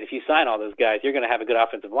mean that if you sign all those guys, you're going to have a good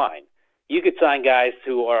offensive line. You could sign guys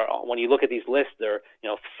who are, when you look at these lists, they're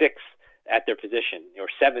 6th at their position or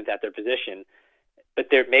 7th at their position, but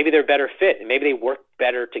maybe they're better fit and maybe they work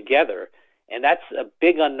better together. And that's a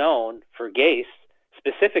big unknown for Gase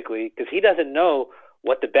specifically because he doesn't know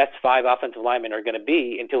what the best 5 offensive linemen are going to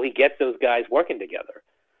be until he gets those guys working together.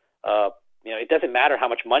 It doesn't matter how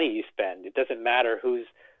much money you spend. It doesn't matter who's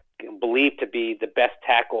believed to be the best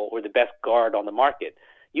tackle or the best guard on the market.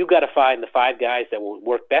 You've got to find the 5 guys that will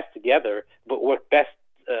work best together, but work best,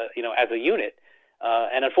 as a unit.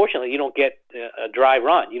 And unfortunately, you don't get a dry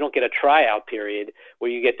run. You don't get a tryout period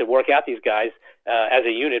where you get to work out these guys as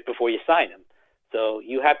a unit before you sign them. So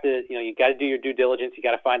you have to, you got to do your due diligence. You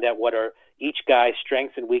got to find out what are each guy's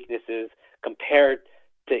strengths and weaknesses compared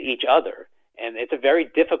to each other. And it's a very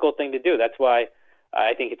difficult thing to do. That's why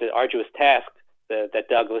I think it's an arduous task that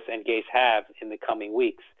Douglas and Gase have in the coming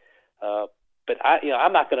weeks. But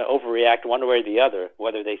I'm not going to overreact one way or the other,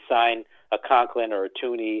 whether they sign a Conklin or a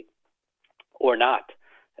Thuney or not.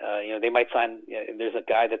 They might sign. There's a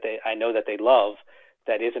guy that I know that they love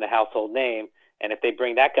that isn't a household name, and if they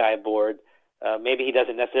bring that guy aboard, maybe he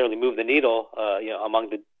doesn't necessarily move the needle, among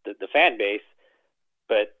the fan base,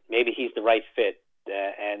 but maybe he's the right fit.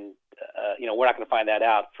 And we're not going to find that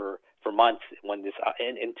out for months when this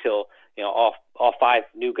until all 5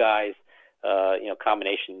 new guys,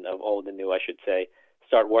 combination of old and new, I should say,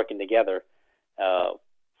 start working together.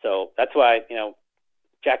 So that's why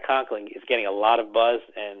Jack Conklin is getting a lot of buzz,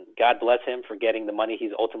 and God bless him for getting the money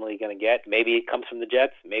he's ultimately going to get. Maybe it comes from the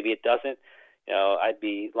Jets, maybe it doesn't. I'd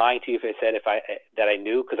be lying to you if I said that I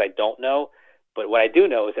knew, because I don't know. But what I do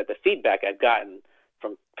know is that the feedback I've gotten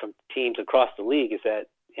from teams across the league is that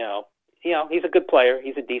he's a good player,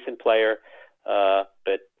 he's a decent player,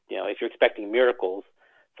 but if you're expecting miracles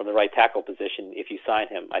from the right tackle position, if you sign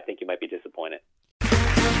him, I think you might be disappointed.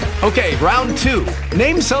 Okay, round 2.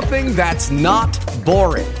 Name something that's not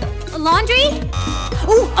boring. A laundry?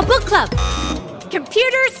 Ooh, a book club.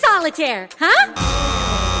 Computer solitaire, huh?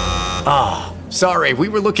 Ah, sorry, we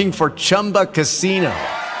were looking for Chumba Casino.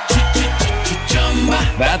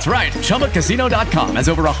 That's right, ChumbaCasino.com has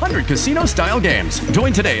over 100 casino-style games.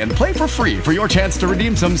 Join today and play for free for your chance to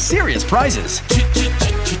redeem some serious prizes.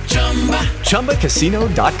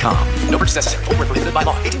 ChumbaCasino.com. No purchase necessary. Void where prohibited by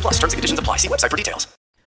law. 18+. Terms and conditions apply. See website for details.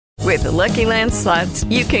 With the Lucky Land Slots,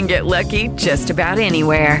 you can get lucky just about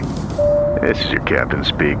anywhere. This is your captain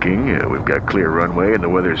speaking. We've got clear runway and the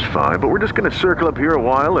weather's fine, but we're just going to circle up here a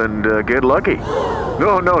while and get lucky.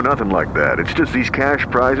 No, nothing like that. It's just these cash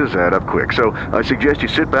prizes add up quick. So I suggest you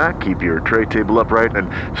sit back, keep your tray table upright, and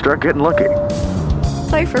start getting lucky.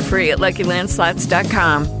 Play for free at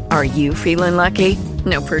LuckyLandSlots.com. Are you feeling lucky?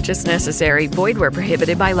 No purchase necessary. Void where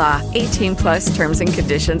prohibited by law. 18+ terms and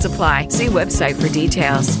conditions apply. See website for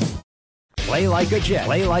details. Play like a Jet.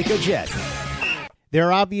 Play like a Jet. There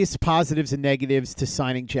are obvious positives and negatives to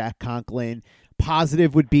signing Jack Conklin.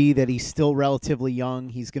 Positive would be that he's still relatively young.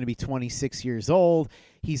 He's going to be 26 years old.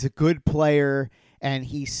 He's a good player, and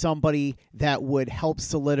he's somebody that would help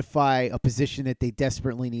solidify a position that they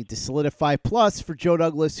desperately need to solidify. Plus, for Joe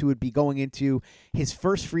Douglas, who would be going into his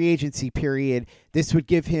first free agency period, this would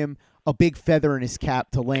give him a big feather in his cap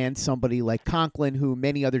to land somebody like Conklin, who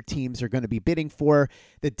many other teams are going to be bidding for.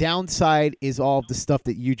 The downside is all of the stuff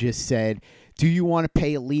that you just said. Do you want to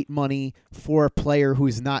pay elite money for a player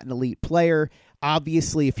who's not an elite player?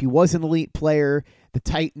 Obviously, if he was an elite player, the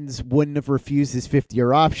Titans wouldn't have refused his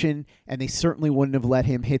 50-year option, and they certainly wouldn't have let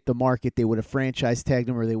him hit the market. They would have franchise tagged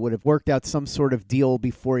him, or they would have worked out some sort of deal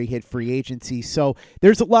before he hit free agency. So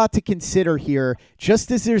there's a lot to consider here, just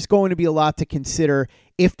as there's going to be a lot to consider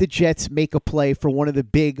if the Jets make a play for one of the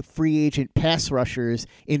big free agent pass rushers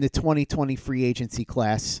in the 2020 free agency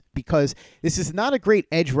class, because this is not a great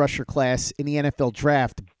edge rusher class in the NFL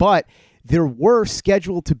draft, but there were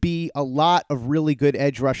scheduled to be a lot of really good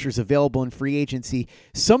edge rushers available in free agency.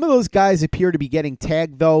 Some of those guys appear to be getting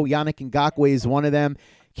tagged, though. Yannick Ngakoue is one of them.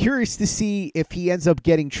 Curious to see if he ends up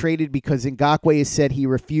getting traded, because Ngakoue has said he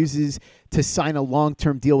refuses to sign a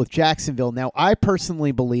long-term deal with Jacksonville. Now, I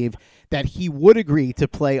personally believe that he would agree to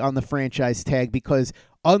play on the franchise tag, because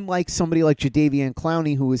unlike somebody like Jadeveon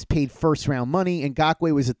Clowney, who was paid first-round money, and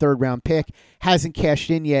Ngakoue was a third-round pick, hasn't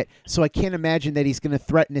cashed in yet, so I can't imagine that he's going to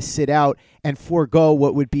threaten to sit out and forego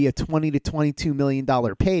what would be a $20 to $22 million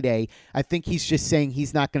payday. I think he's just saying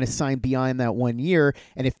he's not going to sign beyond that 1 year,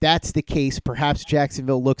 and if that's the case, perhaps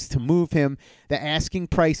Jacksonville looks to move him. The asking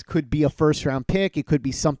price could be a first-round pick. It could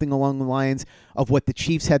be something along the lines of what the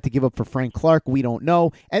Chiefs had to give up for Frank Clark. We don't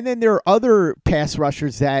know. And then there are other pass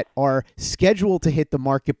rushers that are scheduled to hit the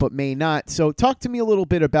market but may not. So talk to me a little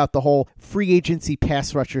bit about the whole free agency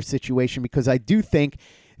pass rusher situation, because I do think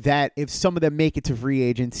that if some of them make it to free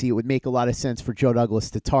agency, it would make a lot of sense for Joe Douglas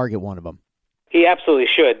to target one of them. He absolutely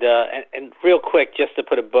should. And real quick, just to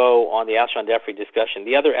put a bow on the Alshon Jeffrey discussion,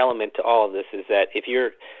 the other element to all of this is that if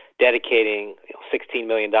you're dedicating $16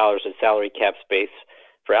 million of salary cap space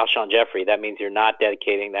for Alshon Jeffrey, that means you're not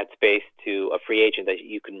dedicating that space to a free agent that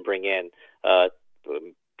you can bring in,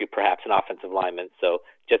 perhaps an offensive lineman. So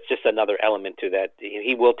just another element to that.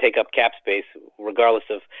 He will take up cap space regardless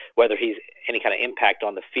of whether he's any kind of impact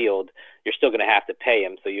on the field. You're still going to have to pay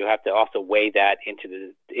him, so you have to also weigh that into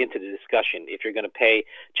the discussion. If you're going to pay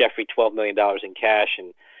Jeffrey $12 million in cash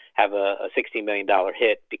and have a $16 million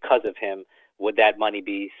hit because of him, would that money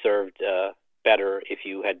be served better if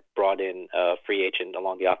you had brought in a free agent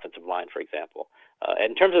along the offensive line, for example?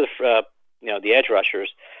 In terms of the edge rushers,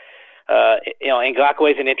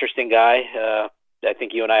 Ngakoue is an interesting guy. I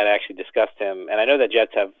think you and I had actually discussed him, and I know that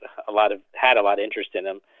Jets have had a lot of interest in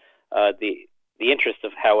him. The interest,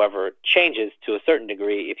 however, changes to a certain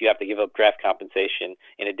degree if you have to give up draft compensation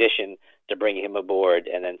in addition to bringing him aboard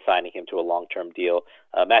and then signing him to a long-term deal.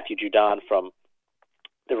 Matthew Judon from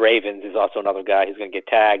the Ravens is also another guy who's going to get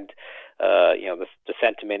tagged. The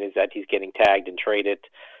sentiment is that he's getting tagged and traded,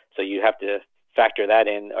 so you have to factor that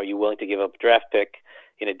in. Are you willing to give up a draft pick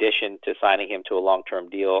in addition to signing him to a long-term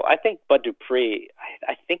deal? I think Bud Dupree,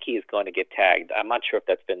 I think he is going to get tagged. I'm not sure if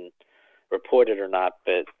that's been reported or not,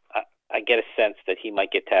 but I get a sense that he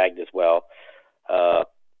might get tagged as well.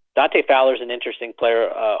 Dante Fowler is an interesting player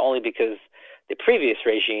only because the previous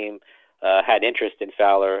regime had interest in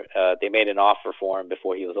Fowler. They made an offer for him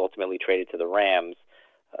before he was ultimately traded to the Rams.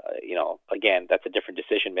 Again, that's a different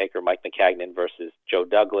decision maker, Mike Maccagnan versus Joe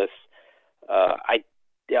Douglas. I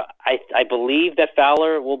believe that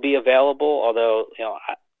Fowler will be available, although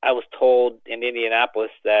I was told in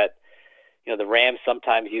Indianapolis that the Rams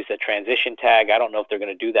sometimes use a transition tag. I don't know if they're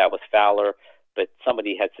going to do that with Fowler, but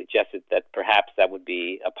somebody had suggested that perhaps that would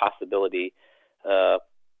be a possibility,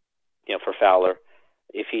 for Fowler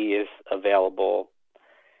if he is available.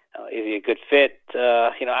 Is he a good fit?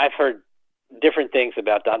 I've heard different things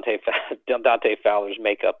about Dante Fowler's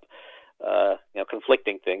makeup,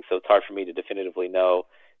 conflicting things, so it's hard for me to definitively know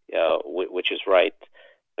which is right.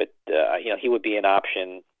 But he would be an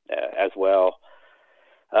option as well.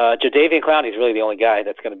 Jadeveon Clowney is really the only guy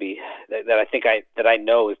that's going to be that I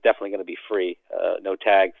know is definitely going to be free. No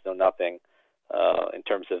tags, no nothing. in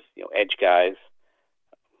terms of edge guys.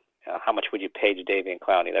 How much would you pay Jadeveon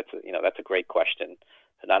Clowney? That's a great question,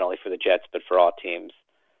 not only for the Jets but for all teams.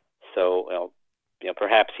 So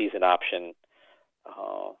perhaps he's an option.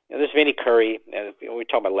 There's Vinny Curry. We're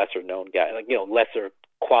talking about lesser known guys, lesser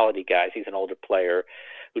quality guys. He's an older player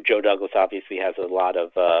who Joe Douglas obviously has a lot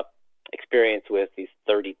of experience with. He's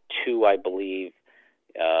 32, I believe.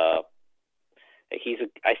 I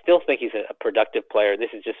still think he's a productive player.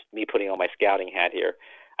 This is just me putting on my scouting hat here.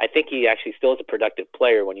 I think he actually still is a productive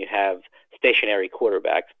player when you have stationary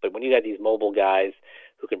quarterbacks. But when you have these mobile guys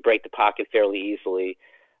who can break the pocket fairly easily,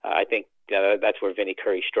 I think that's where Vinny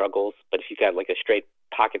Curry struggles. But if you've got like a straight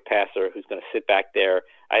pocket passer who's going to sit back there,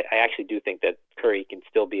 I actually do think that Curry can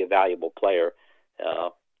still be a valuable player,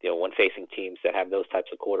 when facing teams that have those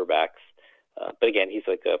types of quarterbacks. But again, he's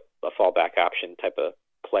like a fallback option type of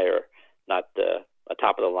player, not a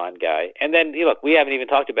top-of-the-line guy. And then, look, we haven't even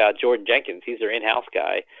talked about Jordan Jenkins. He's their in-house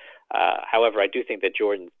guy. However, I do think that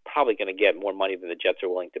Jordan's probably going to get more money than the Jets are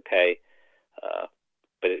willing to pay.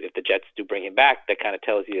 But if the Jets do bring him back, that kind of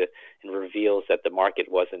tells you and reveals that the market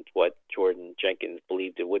wasn't what Jordan Jenkins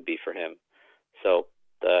believed it would be for him. So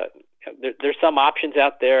there's some options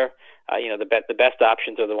out there. The best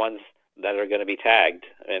options are the ones that are going to be tagged,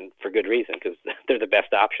 and for good reason, because they're the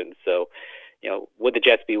best options. So, would the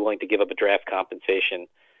Jets be willing to give up a draft compensation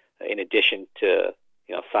in addition to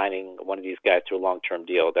signing one of these guys to a long-term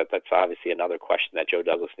deal? That's obviously another question that Joe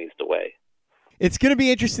Douglas needs to weigh. It's going to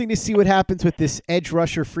be interesting to see what happens with this edge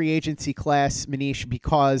rusher free agency class, Manish,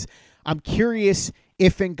 because I'm curious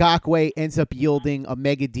if Ngakoue ends up yielding a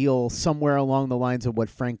mega deal somewhere along the lines of what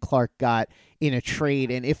Frank Clark got in a trade.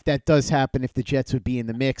 And if that does happen, if the Jets would be in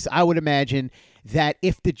the mix, I would imagine that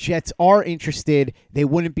if the Jets are interested, they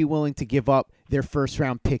wouldn't be willing to give up their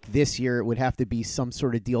first-round pick this year. It would have to be some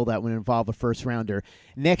sort of deal that would involve a first-rounder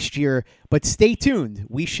next year. But stay tuned.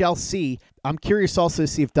 We shall see. I'm curious also to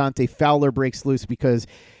see if Dante Fowler breaks loose because,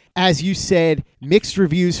 as you said, mixed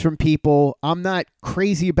reviews from people. I'm not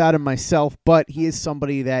crazy about him myself, but he is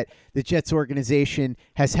somebody that the Jets organization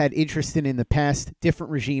has had interest in the past.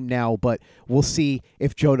 Different regime now, but we'll see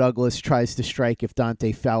if Joe Douglas tries to strike if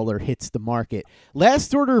Dante Fowler hits the market.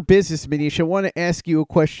 Last order of business, Manish, I want to ask you a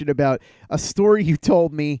question about a story you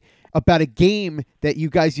told me about a game that you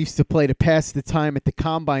guys used to play to pass the time at the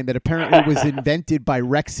Combine that apparently was invented by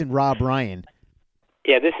Rex and Rob Ryan.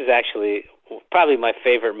 Yeah, this is actually probably my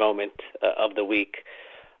favorite moment of the week.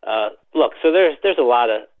 Look, so there's a lot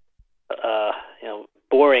of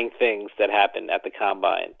boring things that happen at the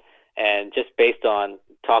Combine, and just based on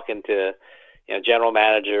talking to general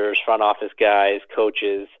managers, front office guys,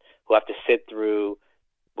 coaches who have to sit through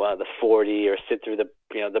the 40 or sit through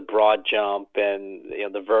the broad jump and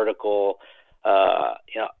the vertical,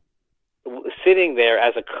 sitting there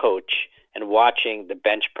as a coach and watching the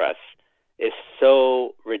bench press is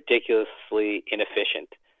so ridiculously inefficient.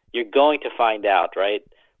 You're going to find out, right?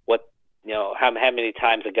 How many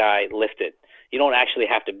times a guy lifted. You don't actually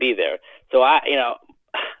have to be there. So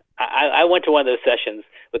I went to one of those sessions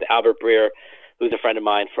with Albert Breer, who's a friend of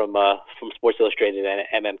mine from Sports Illustrated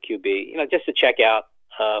and MMQB. just to check out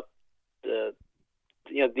the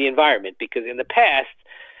environment, because in the past,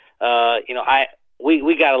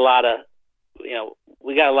 we got a lot of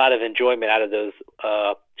we got a lot of enjoyment out of those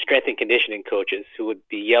strength and conditioning coaches who would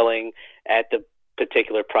be yelling at the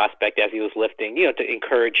particular prospect as he was lifting, to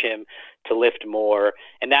encourage him to lift more.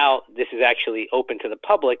 And now this is actually open to the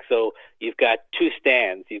public, so you've got two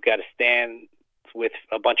stands. You've got a stand with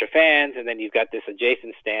a bunch of fans, and then you've got this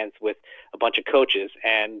adjacent stands with a bunch of coaches.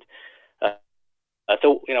 And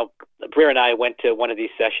so Breer and I went to one of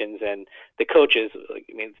these sessions, and the coaches,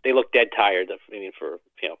 they looked dead tired.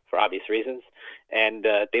 For obvious reasons, and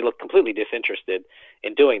they looked completely disinterested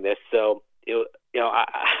in doing this. So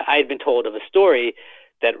I had been told of a story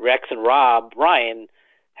that Rex and Rob Ryan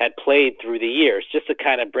had played through the years, just to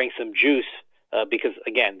kind of bring some juice, because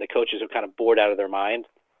again, the coaches are kind of bored out of their mind,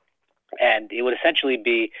 and it would essentially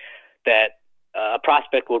be that a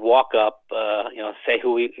prospect would walk up, say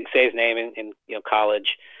his name in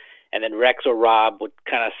college, and then Rex or Rob would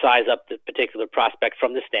kind of size up the particular prospect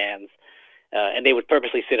from the stands, and they would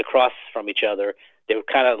purposely sit across from each other. They would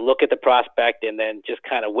kind of look at the prospect and then just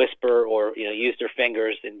kind of whisper or use their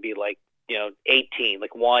fingers and be like 18,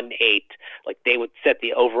 like 1-8, like they would set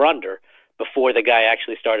the over/under before the guy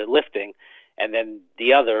actually started lifting. And then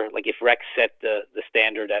the other, like if Rex set the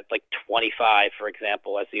standard at like 25, for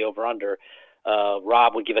example, as the over/under,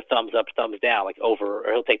 Rob would give a thumbs up, thumbs down, like over,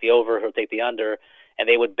 or he'll take the over, he'll take the under, and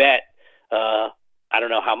they would bet, I don't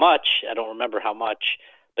know how much, I don't remember how much,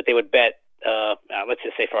 but they would bet, let's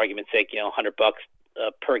just say for argument's sake, $100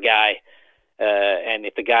 per guy, And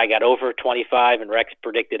if the guy got over 25 and Rex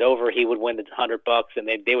predicted over, he would win the $100, and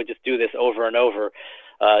they would just do this over and over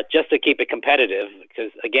just to keep it competitive.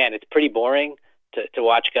 Because again, it's pretty boring to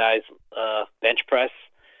watch guys bench press,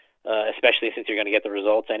 especially since you're going to get the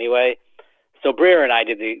results anyway. So Breer and I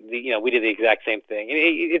did we did the exact same thing.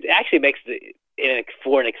 It actually makes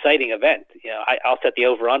for an exciting event. I'll set the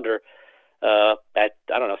over under at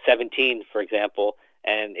 17, for example.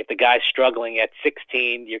 And if the guy's struggling at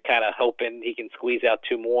 16, you're kind of hoping he can squeeze out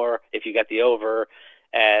 2 more if you got the over.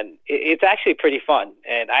 And it's actually pretty fun.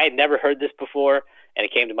 And I had never heard this before, and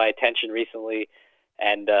it came to my attention recently.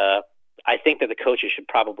 And I think that the coaches should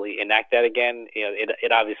probably enact that again.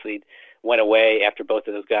 It obviously went away after both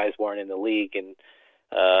of those guys weren't in the league. And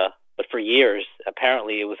but for years,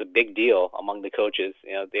 apparently it was a big deal among the coaches.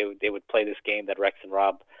 They would play this game that Rex and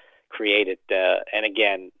Rob created. And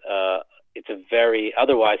again, it's a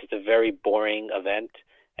very boring event,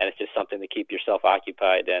 and it's just something to keep yourself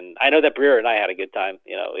occupied. And I know that Breer and I had a good time.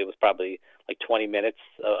 It was probably like 20 minutes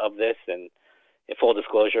of this, and in full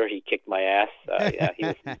disclosure, he kicked my ass. He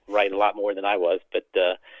was right a lot more than I was, but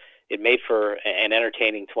it made for an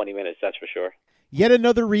entertaining 20 minutes, that's for sure. Yet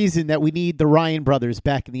another reason that we need the Ryan brothers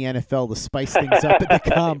back in the NFL to spice things up at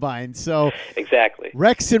the Combine. So exactly.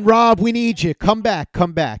 Rex and Rob, we need you. Come back.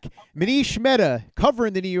 Manish Mehta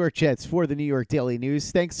covering the New York Jets for the New York Daily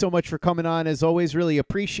News. Thanks so much for coming on. As always, really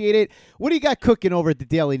appreciate it. What do you got cooking over at the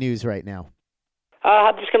Daily News right now?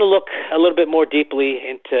 I'm just going to look a little bit more deeply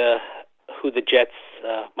into who the Jets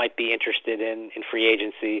might be interested in free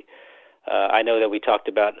agency. I know that we talked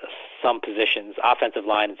about some positions. Offensive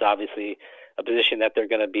line is obviously a position that they're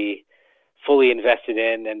going to be fully invested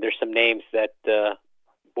in, and there's some names that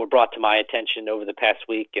were brought to my attention over the past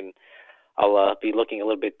week, and I'll be looking a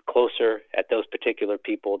little bit closer at those particular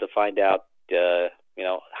people to find out,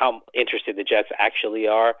 how interested the Jets actually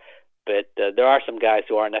are. But there are some guys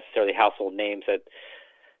who aren't necessarily household names that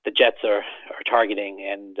the Jets are targeting,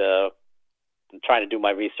 and I'm trying to do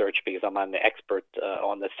my research because I'm not an expert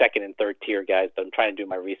on the second and third tier guys, but I'm trying to do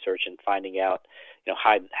my research and finding out,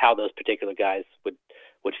 how those particular guys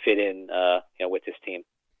would fit in, with this team.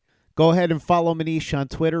 Go ahead and follow Manish on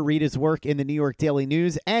Twitter, read his work in the New York Daily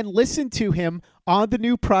News, and listen to him on the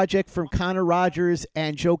new project from Connor Rogers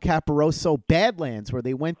and Joe Caporoso, Badlands, where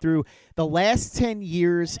they went through the last 10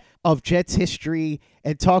 years of Jets history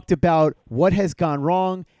and talked about what has gone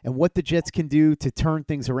wrong and what the Jets can do to turn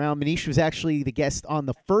things around. Manish was actually the guest on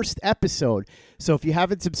the first episode. So if you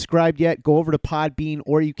haven't subscribed yet, go over to Podbean,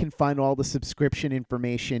 or you can find all the subscription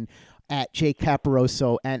information at Jay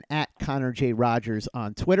Caporoso and at Connor J. Rogers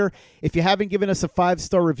on Twitter. If you haven't given us a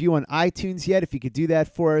 5-star review on iTunes yet, if you could do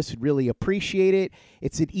that for us, we'd really appreciate it.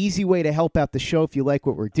 It's an easy way to help out the show if you like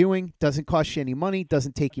what we're doing. Doesn't cost you any money,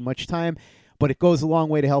 doesn't take you much time, but it goes a long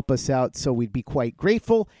way to help us out, so we'd be quite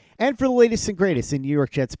grateful. And for the latest and greatest in New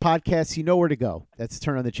York Jets podcasts, you know where to go. That's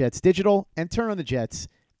Turn on the Jets Digital and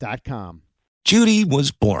turnonthejets.com. Judy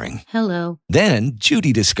was boring. Hello. Then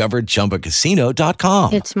Judy discovered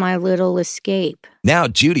ChumbaCasino.com. It's my little escape. Now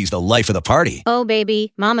Judy's the life of the party. Oh,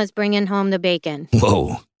 baby, mama's bringing home the bacon.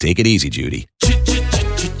 Whoa, take it easy, Judy.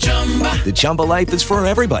 The Chumba life is for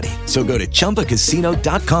everybody. So go to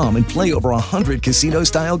ChumbaCasino.com and play over 100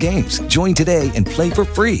 casino-style games. Join today and play for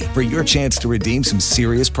free for your chance to redeem some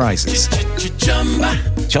serious prizes.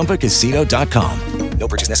 ChumbaCasino.com. No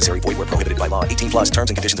purchase necessary. Void where prohibited by law. 18+ terms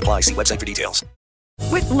and conditions apply. See website for details.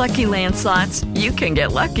 With Lucky Land Slots, you can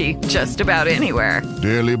get lucky just about anywhere.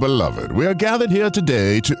 Dearly beloved, we are gathered here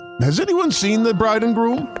today to... Has anyone seen the bride and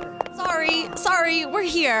groom? Sorry, we're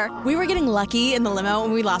here. We were getting lucky in the limo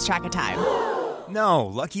and we lost track of time. No,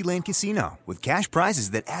 Lucky Land Casino, with cash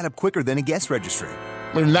prizes that add up quicker than a guest registry.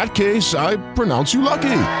 In that case, I pronounce you lucky.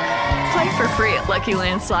 Play for free at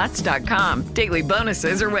LuckyLandSlots.com. Daily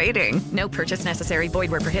bonuses are waiting. No purchase necessary.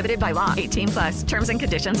 Void where prohibited by law. 18+. Terms and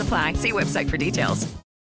conditions apply. See website for details.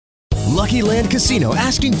 Lucky Land Casino,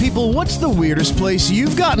 asking people, what's the weirdest place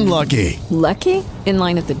you've gotten lucky? Lucky? In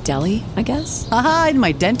line at the deli, I guess? Aha, in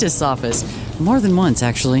my dentist's office. More than once,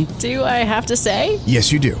 actually. Do I have to say?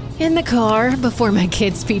 Yes, you do. In the car before my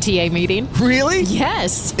kids' PTA meeting. Really?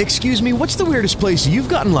 Yes. Excuse me, what's the weirdest place you've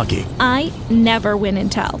gotten lucky? I never win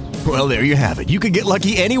and tell. Well, there you have it. You can get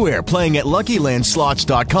lucky anywhere, playing at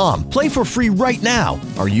LuckyLandSlots.com. Play for free right now.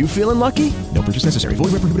 Are you feeling lucky? No purchase necessary.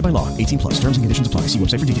 Void where prohibited by law. 18+. Terms and conditions apply. See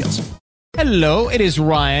website for details. Hello, it is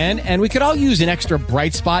Ryan, and we could all use an extra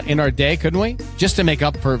bright spot in our day, couldn't we? Just to make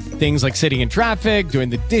up for things like sitting in traffic, doing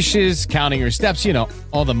the dishes, counting your steps, you know,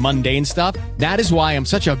 all the mundane stuff. That is why I'm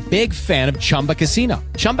such a big fan of Chumba Casino.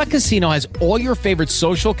 Chumba Casino has all your favorite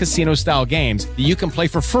social casino-style games that you can play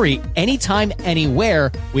for free anytime,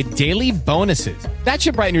 anywhere with daily bonuses. That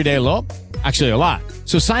should brighten your day a little. Actually, a lot.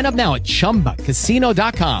 So sign up now at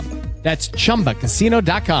ChumbaCasino.com. That's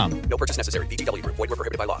ChumbaCasino.com. No purchase necessary. VGW Group. Void where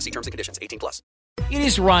prohibited by law. See terms and conditions. 18+. It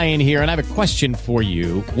is Ryan here, and I have a question for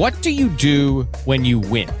you. What do you do when you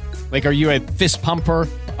win? Like, are you a fist pumper,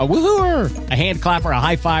 a woohooer, a hand clapper, a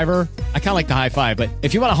high fiver? I kind of like the high five, but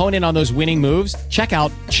if you want to hone in on those winning moves, check out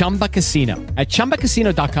Chumba Casino. At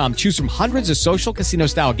ChumbaCasino.com, choose from hundreds of social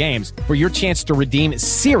casino-style games for your chance to redeem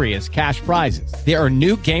serious cash prizes. There are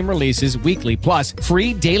new game releases weekly, plus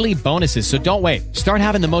free daily bonuses, so don't wait. Start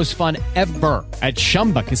having the most fun ever at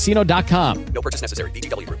ChumbaCasino.com. No purchase necessary.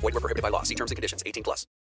 VGW Group. Void where prohibited by law. See terms and conditions. 18+.